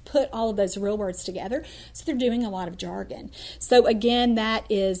to put all of those real words together. So they're doing a lot of jargon. So again, that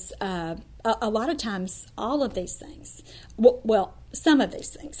is a lot of times all of these things, well, some of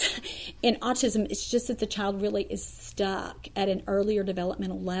these things. In autism, it's just that the child really is stuck at an earlier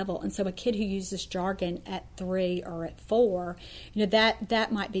developmental level. And so a kid who uses jargon at 3 or at 4,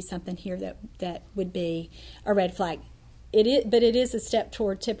 that might be something here that would be a red flag. But it is a step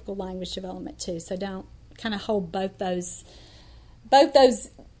toward typical language development too. So don't kind of hold both those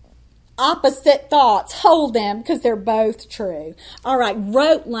opposite thoughts, hold them, because they're both true. All right,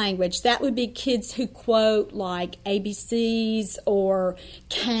 rote language, that would be kids who quote like ABCs or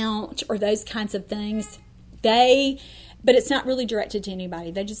count or those kinds of things. But it's not really directed to anybody.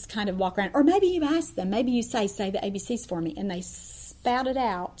 They just kind of walk around. Or maybe you ask them, maybe you say the ABCs for me, and they spout it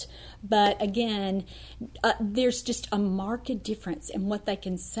out. But again, there's just a marked difference in what they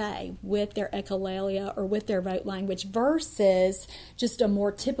can say with their echolalia or with their rote language versus just a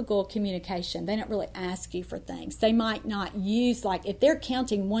more typical communication. They don't really ask you for things. They might not use, like if they're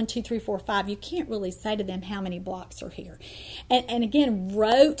counting 1, 2, 3, 4, 5, you can't really say to them how many blocks are here. And again,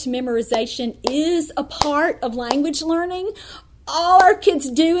 rote memorization is a part of language learning. All our kids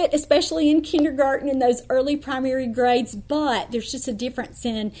do it, especially in kindergarten and those early primary grades, but there's just a difference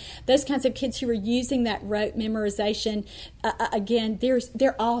in those kinds of kids who are using that rote memorization. Again,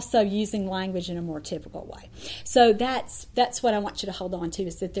 they're also using language in a more typical way. So that's what I want you to hold on to,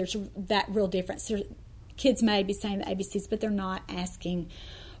 is that there's that real difference. Kids may be saying the ABCs, but they're not asking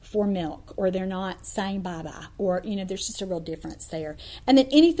for milk, or they're not saying bye-bye, or, there's just a real difference there. And then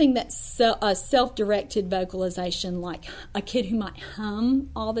anything that's self-directed vocalization, like a kid who might hum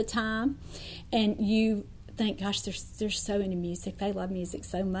all the time, and you think, gosh, they're so into music, they love music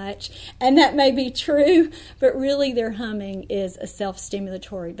so much, and that may be true, but really their humming is a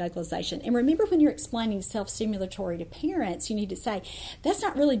self-stimulatory vocalization. And remember, when you're explaining self-stimulatory to parents, you need to say, that's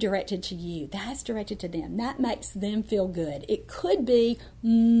not really directed to you, that's directed to them, that makes them feel good. It could be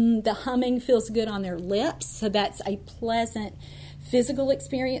the humming feels good on their lips, so that's a pleasant physical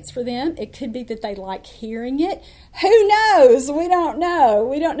experience for them. It could be that they like hearing it. Who knows? We don't know.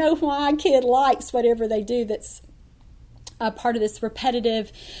 We don't know why a kid likes whatever they do that's a part of this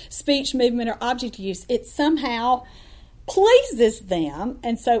repetitive speech, movement, or object use. It somehow pleases them,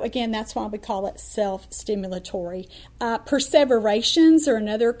 and so again, that's why we call it self-stimulatory. Perseverations are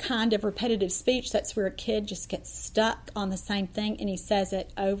another kind of repetitive speech. That's where a kid just gets stuck on the same thing, and he says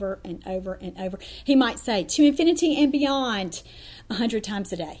it over and over and over. He might say, to infinity and beyond, 100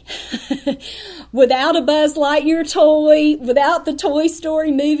 times a day. Without a Buzz Lightyear toy, without the Toy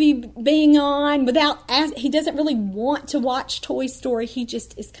Story movie being on, he doesn't really want to watch Toy Story. He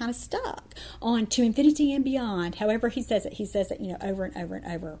just is kind of stuck on to infinity and beyond. However he says it, over and over and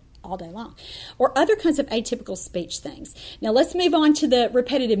over all day long. Or other kinds of atypical speech things. Now let's move on to the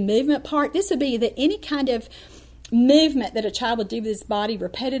repetitive movement part. This would be that any kind of movement that a child would do with his body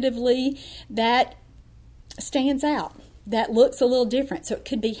repetitively that stands out, that looks a little different. So it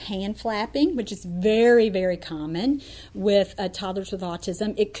could be hand flapping, which is very, very common with toddlers with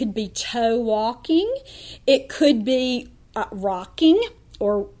autism. It could be toe walking. It could be rocking,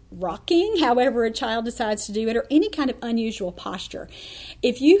 or rocking, however a child decides to do it, or any kind of unusual posture.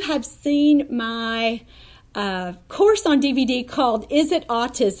 If you have seen my course on DVD called Is It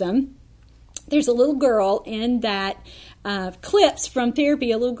Autism?, there's a little girl in that clips from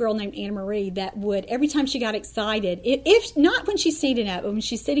therapy, a little girl named Anna Marie, that would, every time she got excited, if not when she's standing up, but when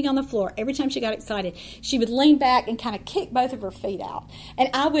she's sitting on the floor, every time she got excited, she would lean back and kind of kick both of her feet out. And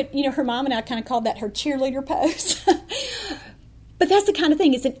I would, her mom and I kind of called that her cheerleader pose. But that's the kind of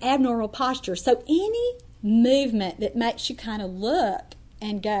thing, it's an abnormal posture. So any movement that makes you kind of look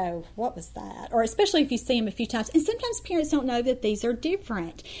and go, what was that? Or especially if you see them a few times. And sometimes parents don't know that these are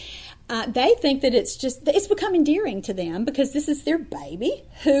different. They think that it's become endearing to them because this is their baby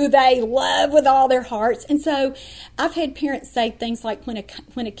who they love with all their hearts. And so I've had parents say things like when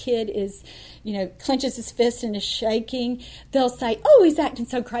a kid is, clenches his fist and is shaking, they'll say, oh, he's acting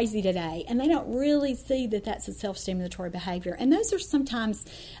so crazy today. And they don't really see that that's a self-stimulatory behavior. And those are sometimes,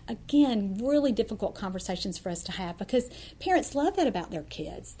 again, really difficult conversations for us to have because parents love that about their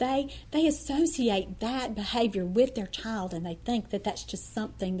kids. They associate that behavior with their child, and they think that that's just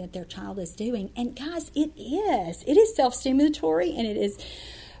something that their child is doing. And guys, it is. It is self-stimulatory, and it is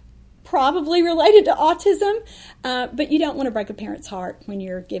probably related to autism, but you don't want to break a parent's heart when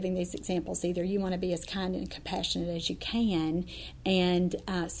you're giving these examples either. You want to be as kind and compassionate as you can, and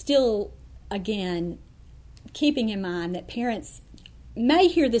still, again, keeping in mind that parents may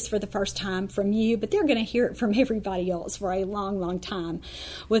hear this for the first time from you, but they're going to hear it from everybody else for a long, long time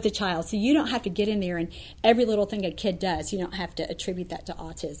with a child. So you don't have to get in there and every little thing a kid does, you don't have to attribute that to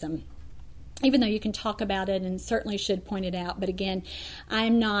autism, even though you can talk about it and certainly should point it out. But again,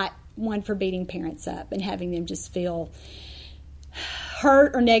 I'm not one for beating parents up and having them just feel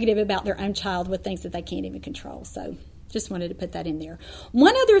hurt or negative about their own child with things that they can't even control. So just wanted to put that in there.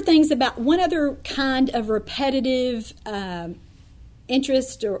 One other kind of repetitive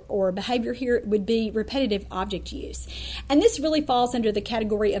interest or behavior here would be repetitive object use. And this really falls under the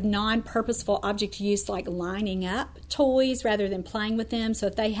category of non-purposeful object use, like lining up toys rather than playing with them. So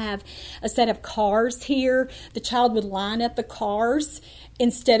if they have a set of cars here, the child would line up the cars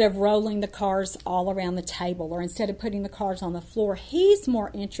instead of rolling the cars all around the table, or instead of putting the cars on the floor. He's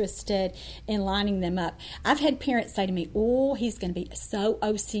more interested in lining them up. I've had parents say to me, oh, he's going to be so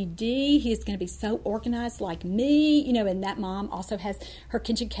OCD, he's going to be so organized like me, and that mom also has, her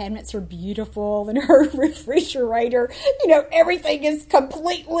kitchen cabinets are beautiful, and her refrigerator, everything is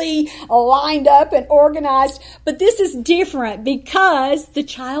completely lined up and organized. But this is different because the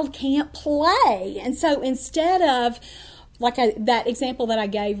child can't play. And so instead of that example that I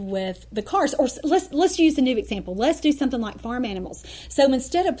gave with the cars, or let's use a new example. Let's do something like farm animals. So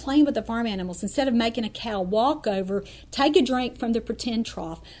instead of playing with the farm animals, instead of making a cow walk over, take a drink from the pretend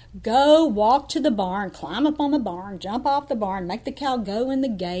trough, go walk to the barn, climb up on the barn, jump off the barn, make the cow go in the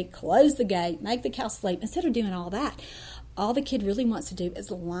gate, close the gate, make the cow sleep. Instead of doing all that, all the kid really wants to do is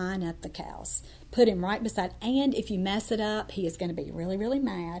line up the cows. Put him right beside, and if you mess it up, he is going to be really, really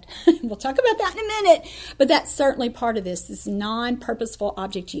mad. We'll talk about that in a minute, but that's certainly part of this non-purposeful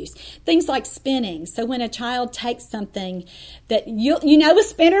object use. Things like spinning. So when a child takes something that, a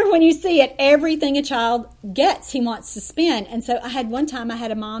spinner, when you see it, everything a child gets, he wants to spin. And so one time I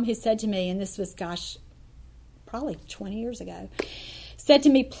had a mom who said to me, and this was, probably 20 years ago, said to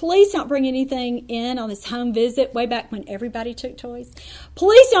me, please don't bring anything in on this home visit, way back when everybody took toys.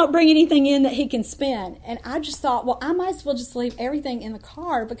 Please don't bring anything in that he can spin. And I just thought, well, I might as well just leave everything in the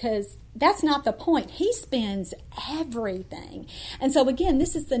car, because that's not the point. He spins everything. And so again,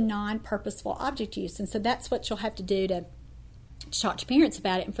 this is the non-purposeful object use. And so that's what you'll have to do to talk to parents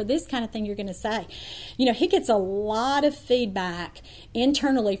about it. And for this kind of thing, you're going to say, he gets a lot of feedback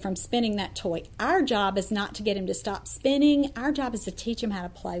internally from spinning that toy. Our job is not to get him to stop spinning. Our job is to teach him how to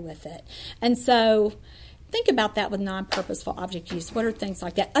play with it. And so think about that with non-purposeful object use. What are things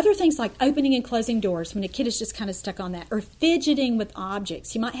like that? Other things like opening and closing doors when a kid is just kind of stuck on that, or fidgeting with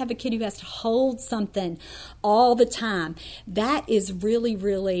objects. You might have a kid who has to hold something all the time. That is really,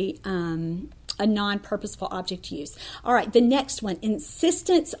 really a non-purposeful object use. All right, the next one,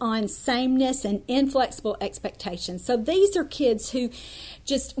 insistence on sameness and inflexible expectations. So these are kids who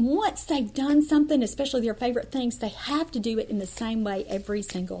just, once they've done something, especially their favorite things, they have to do it in the same way every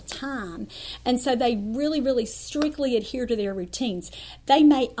single time. And so they really, really strictly adhere to their routines. They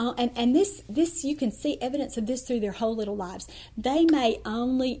may, and this you can see evidence of this through their whole little lives. They may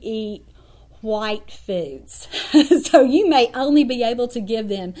only eat white foods. So you may only be able to give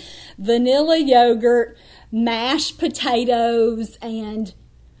them vanilla yogurt, mashed potatoes, and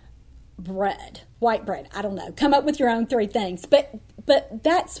bread, white bread. I don't know. Come up with your own 3 things. But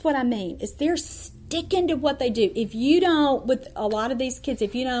that's what I mean, is they're sticking to what they do. If you don't, with a lot of these kids,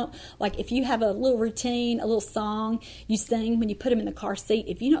 if you don't, like if you have a little routine, a little song you sing when you put them in the car seat,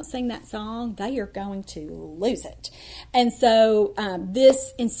 if you don't sing that song, they are going to lose it. And so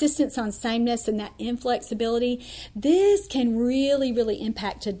this insistence on sameness and that inflexibility, this can really, really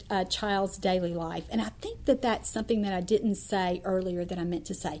impact a child's daily life. And I think that that's something that I didn't say earlier that I meant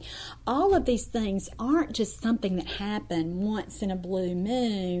to say. All of these things aren't just something that happened once in a blue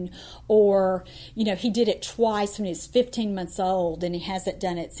moon, or he did it twice when he was 15 months old and he hasn't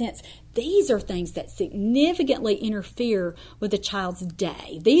done it since. These are things that significantly interfere with a child's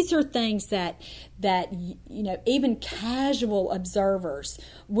day. These are things that even casual observers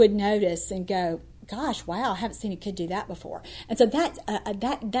would notice and go, gosh, wow, I haven't seen a kid do that before. And so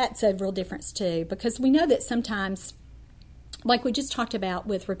that's a real difference too, because we know that sometimes, like we just talked about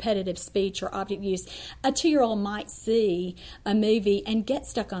with repetitive speech or object use, a 2-year-old might see a movie and get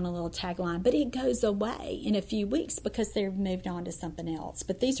stuck on a little tagline, but it goes away in a few weeks because they've moved on to something else.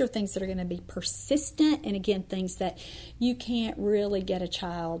 But these are things that are going to be persistent, and again, things that you can't really get a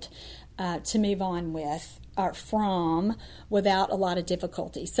child to move on with or from without a lot of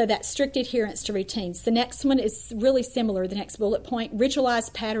difficulty. So that strict adherence to routines. The next one is really similar. The next bullet point,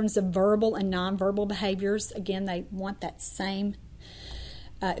 ritualized patterns of verbal and nonverbal behaviors. Again, they want that same,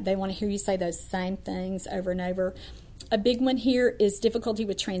 they want to hear you say those same things over and over. A big one here is difficulty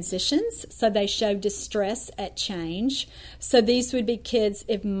with transitions. So they show distress at change. So these would be kids,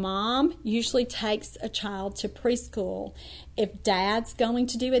 if mom usually takes a child to preschool, if dad's going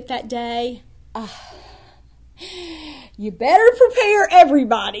to do it that day, you better prepare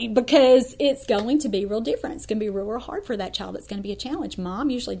everybody, because it's going to be real different. It's going to be real hard for that child. It's going to be a challenge. Mom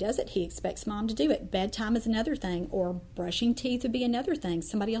usually does it. He expects mom to do it. Bedtime is another thing, or brushing teeth would be another thing.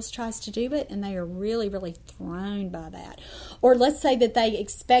 Somebody else tries to do it, and they are really, really thrown by that. Or let's say that they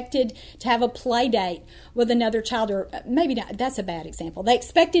expected to have a play date with another child, or maybe not. That's a bad example. They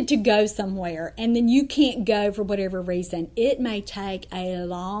expected to go somewhere, and then you can't go for whatever reason. It may take a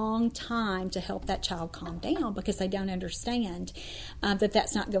long time to help that child calm down because they don't understand understand that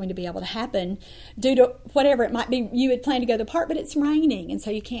that's not going to be able to happen due to whatever it might be. You had planned to go to the park, but it's raining, and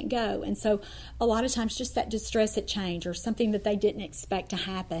so you can't go. And so a lot of times just that distress at change or something that they didn't expect to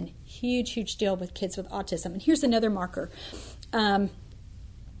happen, huge deal with kids with autism. And here's another marker.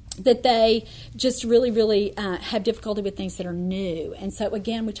 That they just really have difficulty with things that are new. And so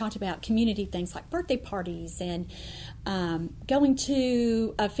again, we talked about community things like birthday parties and going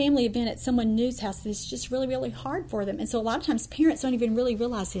to a family event at someone new's house. This is just really hard for them. And so a lot of times parents don't even really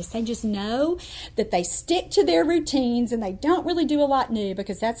realize this. They just know that they stick to their routines and they don't really do a lot new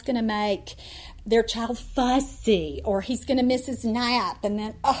because that's going to make their child fussy, or he's going to miss his nap, and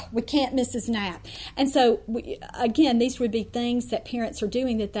then, we can't miss his nap. And so, again, these would be things that parents are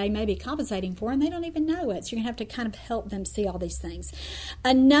doing that they may be compensating for, and they don't even know it. So you're going to have to kind of help them see all these things.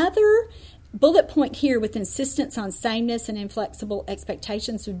 Another bullet point here with insistence on sameness and inflexible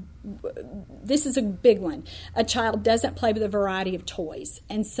expectations, this is a big one. A child doesn't play with a variety of toys.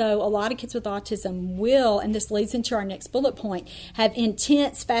 And so a lot of kids with autism will, and this leads into our next bullet point, have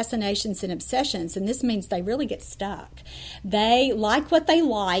intense fascinations and obsessions. And this means they really get stuck. They like what they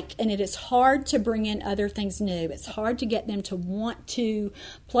like, and it is hard to bring in other things new. It's hard to get them to want to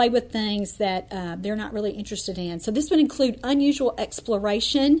play with things that they're not really interested in. So this would include unusual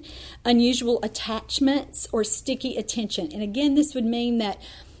exploration, unusual attachments, or sticky attention. And again, this would mean that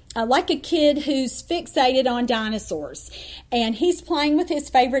like a kid who's fixated on dinosaurs and he's playing with his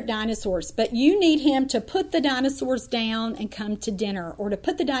favorite dinosaurs, but you need him to put the dinosaurs down and come to dinner, or to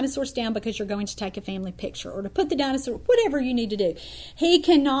put the dinosaurs down because you're going to take a family picture, or to put the dinosaur, whatever you need to do. He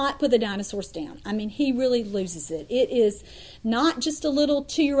cannot put the dinosaurs down. I mean, he really loses it. It is not just a little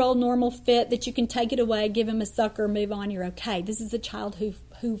 2-year-old normal fit that you can take it away, give him a sucker, move on, you're okay. This is a child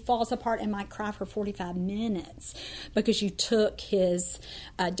who falls apart and might cry for 45 minutes because you took his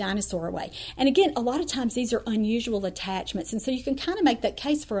dinosaur away. And again, a lot of times these are unusual attachments, and so you can kind of make that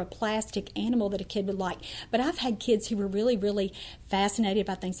case for a plastic animal that a kid would like. But I've had kids who were really fascinated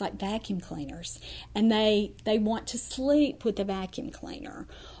by things like vacuum cleaners, and they want to sleep with the vacuum cleaner.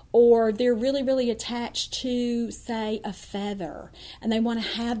 Or they're really attached to, say, a feather, and they want to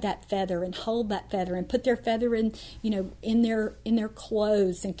have that feather and hold that feather and put their feather in their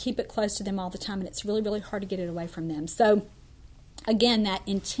clothes and keep it close to them all the time, and it's really hard to get it away from them. So again, that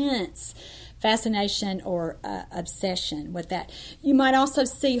intense fascination or obsession with that. You might also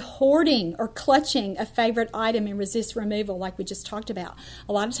see hoarding or clutching a favorite item and resist removal, like we just talked about.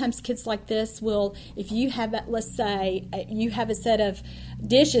 A lot of times kids like this will, if you have, let's say, you have a set of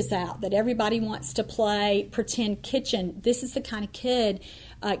dishes out that everybody wants to play pretend kitchen. This is the kind of kid,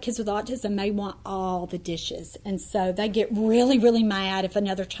 kids with autism may want all the dishes. And so they get really mad if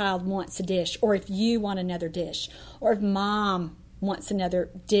another child wants a dish, or if you want another dish, or if mom wants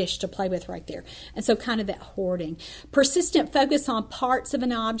another dish to play with right there. And so kind of that hoarding. Persistent focus on parts of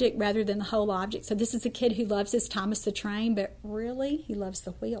an object rather than the whole object. So this is a kid who loves his Thomas the Train, but really he loves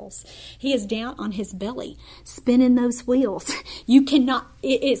the wheels. He is down on his belly spinning those wheels. You cannot,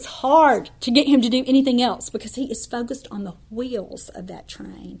 it's hard to get him to do anything else because he is focused on the wheels of that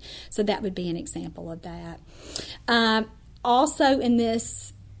train. So that would be an example of that. Also in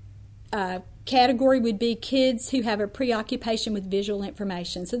this category would be kids who have a preoccupation with visual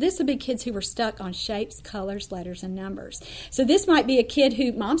information. So this would be kids who are stuck on shapes, colors, letters, and numbers. So this might be a kid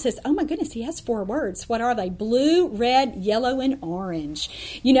who mom says, oh my goodness, he has 4 words. What are they? Blue, red, yellow, and orange.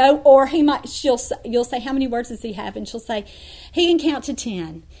 Or you'll say, how many words does he have? And she'll say, he can count to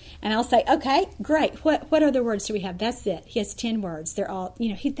 10. And I'll say, okay, great. What other words do we have? That's it. He has 10 words. They're all,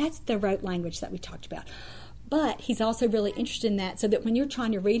 that's the rote language that we talked about. But he's also really interested in that, so that when you're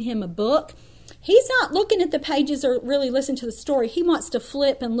trying to read him a book, he's not looking at the pages or really listen to the story. He wants to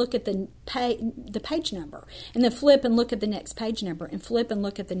flip and look at the page number, and then flip and look at the next page number, and flip and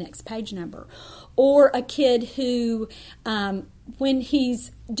look at the next page number. Or a kid who, when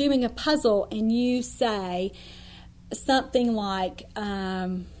he's doing a puzzle and you say something like,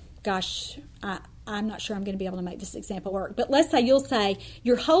 I'm not sure I'm going to be able to make this example work, but let's say you'll say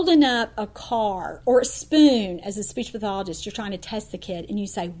you're holding up a car or a spoon as a speech pathologist. You're trying to test the kid, and you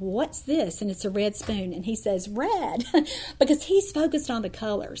say, what's this? And it's a red spoon, and he says red because he's focused on the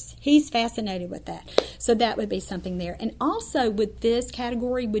colors. He's fascinated with that. So that would be something there. And also with this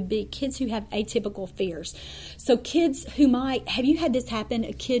category would be kids who have atypical fears. So kids who have you had this happen,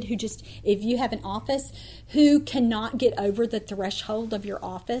 a kid who just, if you have an office, who cannot get over the threshold of your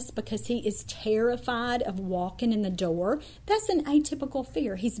office because he is terrified of walking in the door. That's an atypical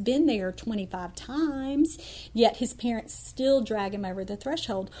fear. He's been there 25 times, yet his parents still drag him over the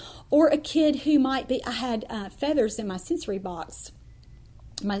threshold. Or a kid who might be, I had feathers in my sensory box,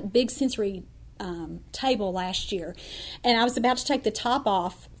 my big sensory table last year, and I was about to take the top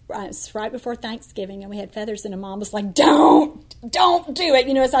off. It was right before Thanksgiving, and we had feathers, and mom was like, don't do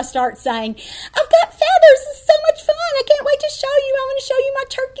it. As I start saying, I've got feathers. It's so much fun. I can't wait to show you. I want to show you my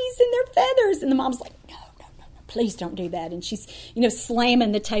turkeys and their feathers. And the mom's like, no, please don't do that. And she's,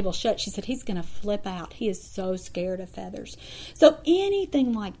 slamming the table shut. She said, he's going to flip out. He is so scared of feathers. So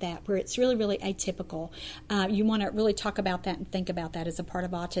anything like that where it's really, really atypical, you want to really talk about that and think about that as a part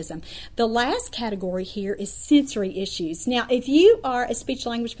of autism. The last category here is sensory issues. Now, if you are a speech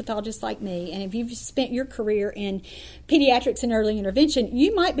language pathologist like me, and if you've spent your career in pediatrics and early intervention,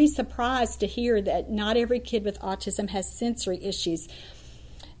 you might be surprised to hear that not every kid with autism has sensory issues.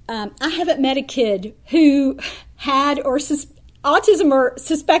 I haven't met a kid who had autism or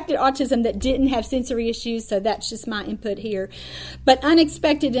suspected autism that didn't have sensory issues, so that's just my input here. But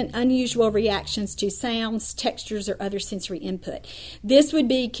unexpected and unusual reactions to sounds, textures, or other sensory input. This would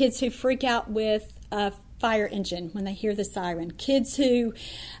be kids who freak out with a fire engine when they hear the siren. Kids who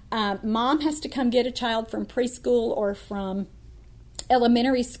mom has to come get a child from preschool or from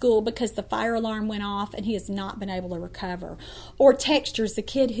elementary school because the fire alarm went off and he has not been able to recover. Or textures, the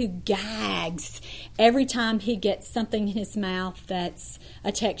kid who gags every time he gets something in his mouth that's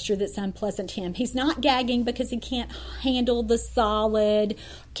a texture that's unpleasant to him. He's not gagging because he can't handle the solid,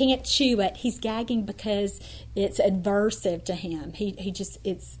 can't chew it. He's gagging because it's adversive to him. He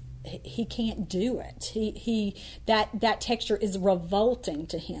can't do it. That texture is revolting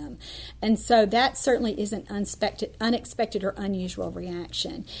to him. And so that certainly is an unexpected or unusual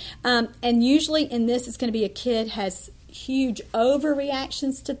reaction. And usually in this, it's going to be a kid has huge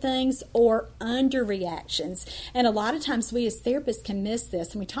overreactions to things or underreactions. And a lot of times we as therapists can miss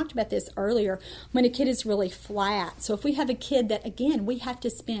this. And we talked about this earlier when a kid is really flat. So if we have a kid that, again, we have to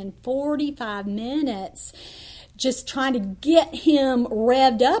spend 45 minutes just trying to get him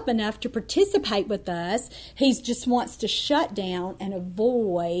revved up enough to participate with us. He just wants to shut down and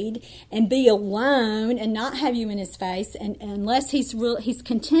avoid and be alone and not have you in his face. And unless he's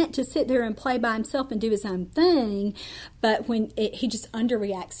content to sit there and play by himself and do his own thing, but he just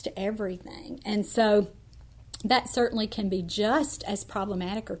underreacts to everything. And so that certainly can be just as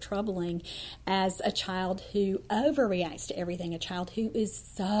problematic or troubling as a child who overreacts to everything, a child who is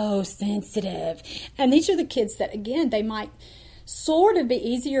so sensitive. And these are the kids that, again, they might sort of be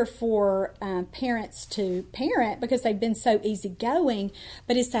easier for parents to parent because they've been so easygoing,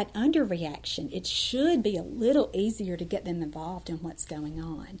 but it's that underreaction. It should be a little easier to get them involved in what's going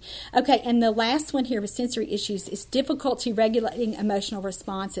on. Okay, and the last one here with sensory issues is difficulty regulating emotional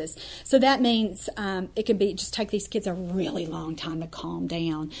responses. So that means it can be just take these kids a really long time to calm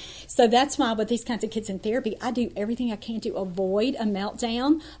down. So that's why with these kinds of kids in therapy, I do everything I can to avoid a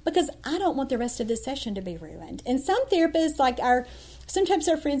meltdown because I don't want the rest of the session to be ruined. And some therapists, like sometimes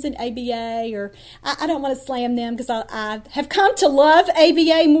our friends in ABA, or I don't want to slam them because I have come to love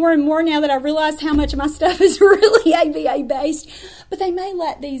ABA more and more now that I realize how much of my stuff is really ABA based. But they may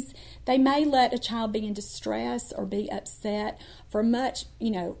let a child be in distress or be upset for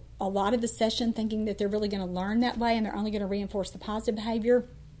a lot of the session, thinking that they're really going to learn that way and they're only going to reinforce the positive behavior.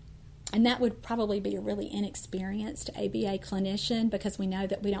 And that would probably be a really inexperienced ABA clinician because we know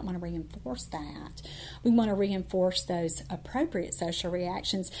that we don't want to reinforce that. We want to reinforce those appropriate social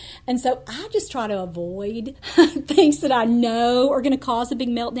reactions. And so I just try to avoid things that I know are going to cause a big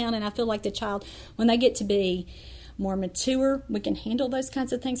meltdown. And I feel like the child, when they get to be more mature, we can handle those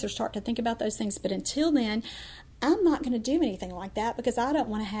kinds of things or start to think about those things. But until then, I'm not going to do anything like that because I don't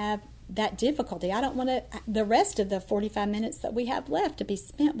want to have that difficulty. I don't want the rest of the 45 minutes that we have left to be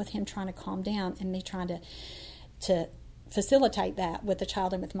spent with him trying to calm down and me trying to facilitate that with the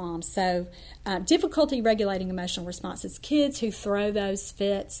child and with mom. So difficulty regulating emotional responses. Kids who throw those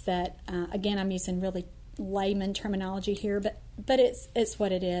fits that, again, I'm using really layman terminology here, but it's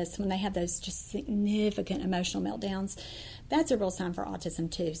what it is. When they have those just significant emotional meltdowns, that's a real sign for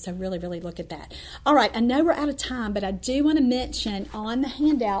autism too. So really, really look at that. All right, I know we're out of time, but I do want to mention on the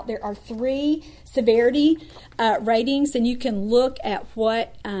handout there are 3 severity ratings, and you can look at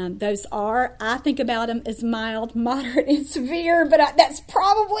what those are. I think about them as mild, moderate, and severe, but that's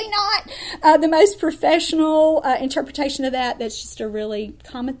probably not the most professional interpretation of that. That's just a really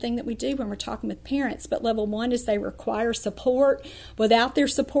common thing that we do when we're talking with parents. But level 1 is they require support. Without their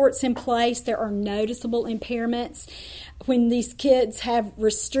supports in place, there are noticeable impairments. When these kids have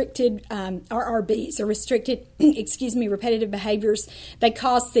restricted RRBs or restricted, repetitive behaviors, they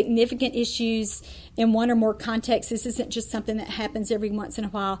cause significant issues in one or more contexts. This isn't just something that happens every once in a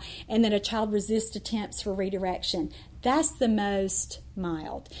while, and then a child resists attempts for redirection. That's the most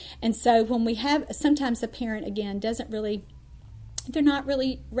mild. And so when we have, sometimes a parent, again, doesn't really they're not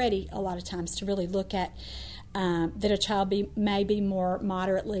really ready a lot of times to really look at that a child may be more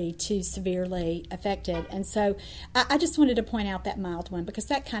moderately to severely affected. And so I just wanted to point out that mild one, because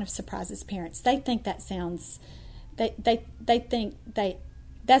that kind of surprises parents. They think that sounds, they think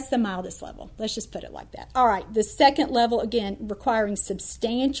that's the mildest level. Let's just put it like that. All right, the second level, again, requiring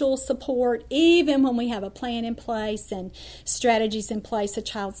substantial support. Even when we have a plan in place and strategies in place, a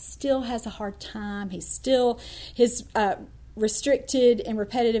child still has a hard time. His restricted and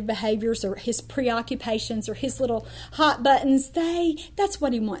repetitive behaviors, or his preoccupations, or his little hot buttons, that's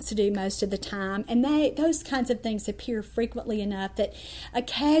what he wants to do most of the time. And those kinds of things appear frequently enough that a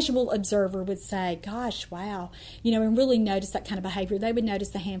casual observer would say, gosh, wow, and really notice that kind of behavior. They would notice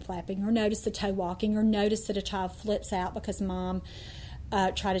the hand flapping, or notice the toe walking, or notice that a child flips out because mom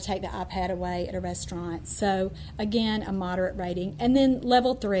try to take the iPad away at a restaurant. So again, a moderate rating. And then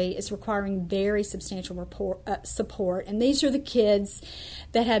level 3 is requiring very substantial support. And these are the kids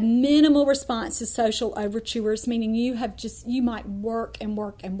that have minimal response to social overtures, meaning you might work and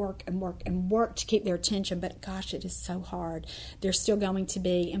work and work and work and work to keep their attention, but gosh, it is so hard. They're still going to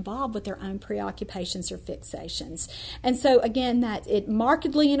be involved with their own preoccupations or fixations. And so again, that it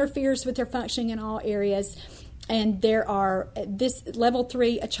markedly interferes with their functioning in all areas. And this level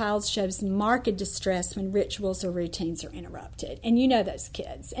 3, a child shows marked distress when rituals or routines are interrupted. And you know those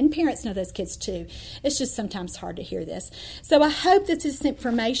kids, and parents know those kids too. It's just sometimes hard to hear this. So I hope that this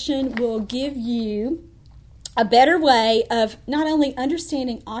information will give you a better way of not only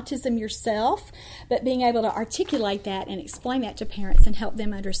understanding autism yourself, but being able to articulate that and explain that to parents and help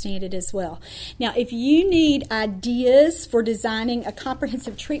them understand it as well. Now, if you need ideas for designing a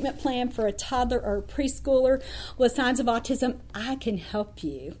comprehensive treatment plan for a toddler or a preschooler with signs of autism, I can help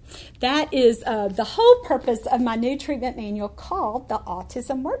you. That is the whole purpose of my new treatment manual called the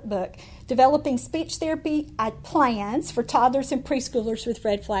Autism Workbook, developing speech therapy plans for toddlers and preschoolers with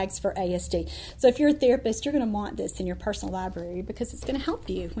red flags for ASD. So if you're a therapist, you're going to want this in your personal library, because it's going to help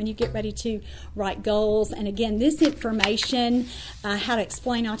you when you get ready to write goals. And again, this information, how to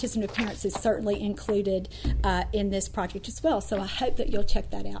explain autism to parents, is certainly included in this project as well. So I hope that you'll check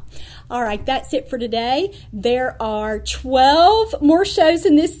that out. All right, that's it for today. There are 12 more shows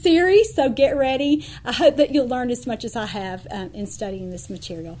in this series, so get ready. I hope that you'll learn as much as I have in studying this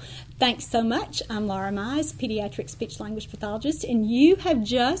material. Thanks so much. I'm Laura Mize, pediatric speech-language pathologist, and you have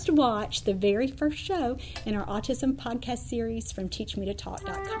just watched the very first show in our autism podcast series from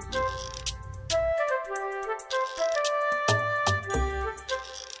teachmetotalk.com.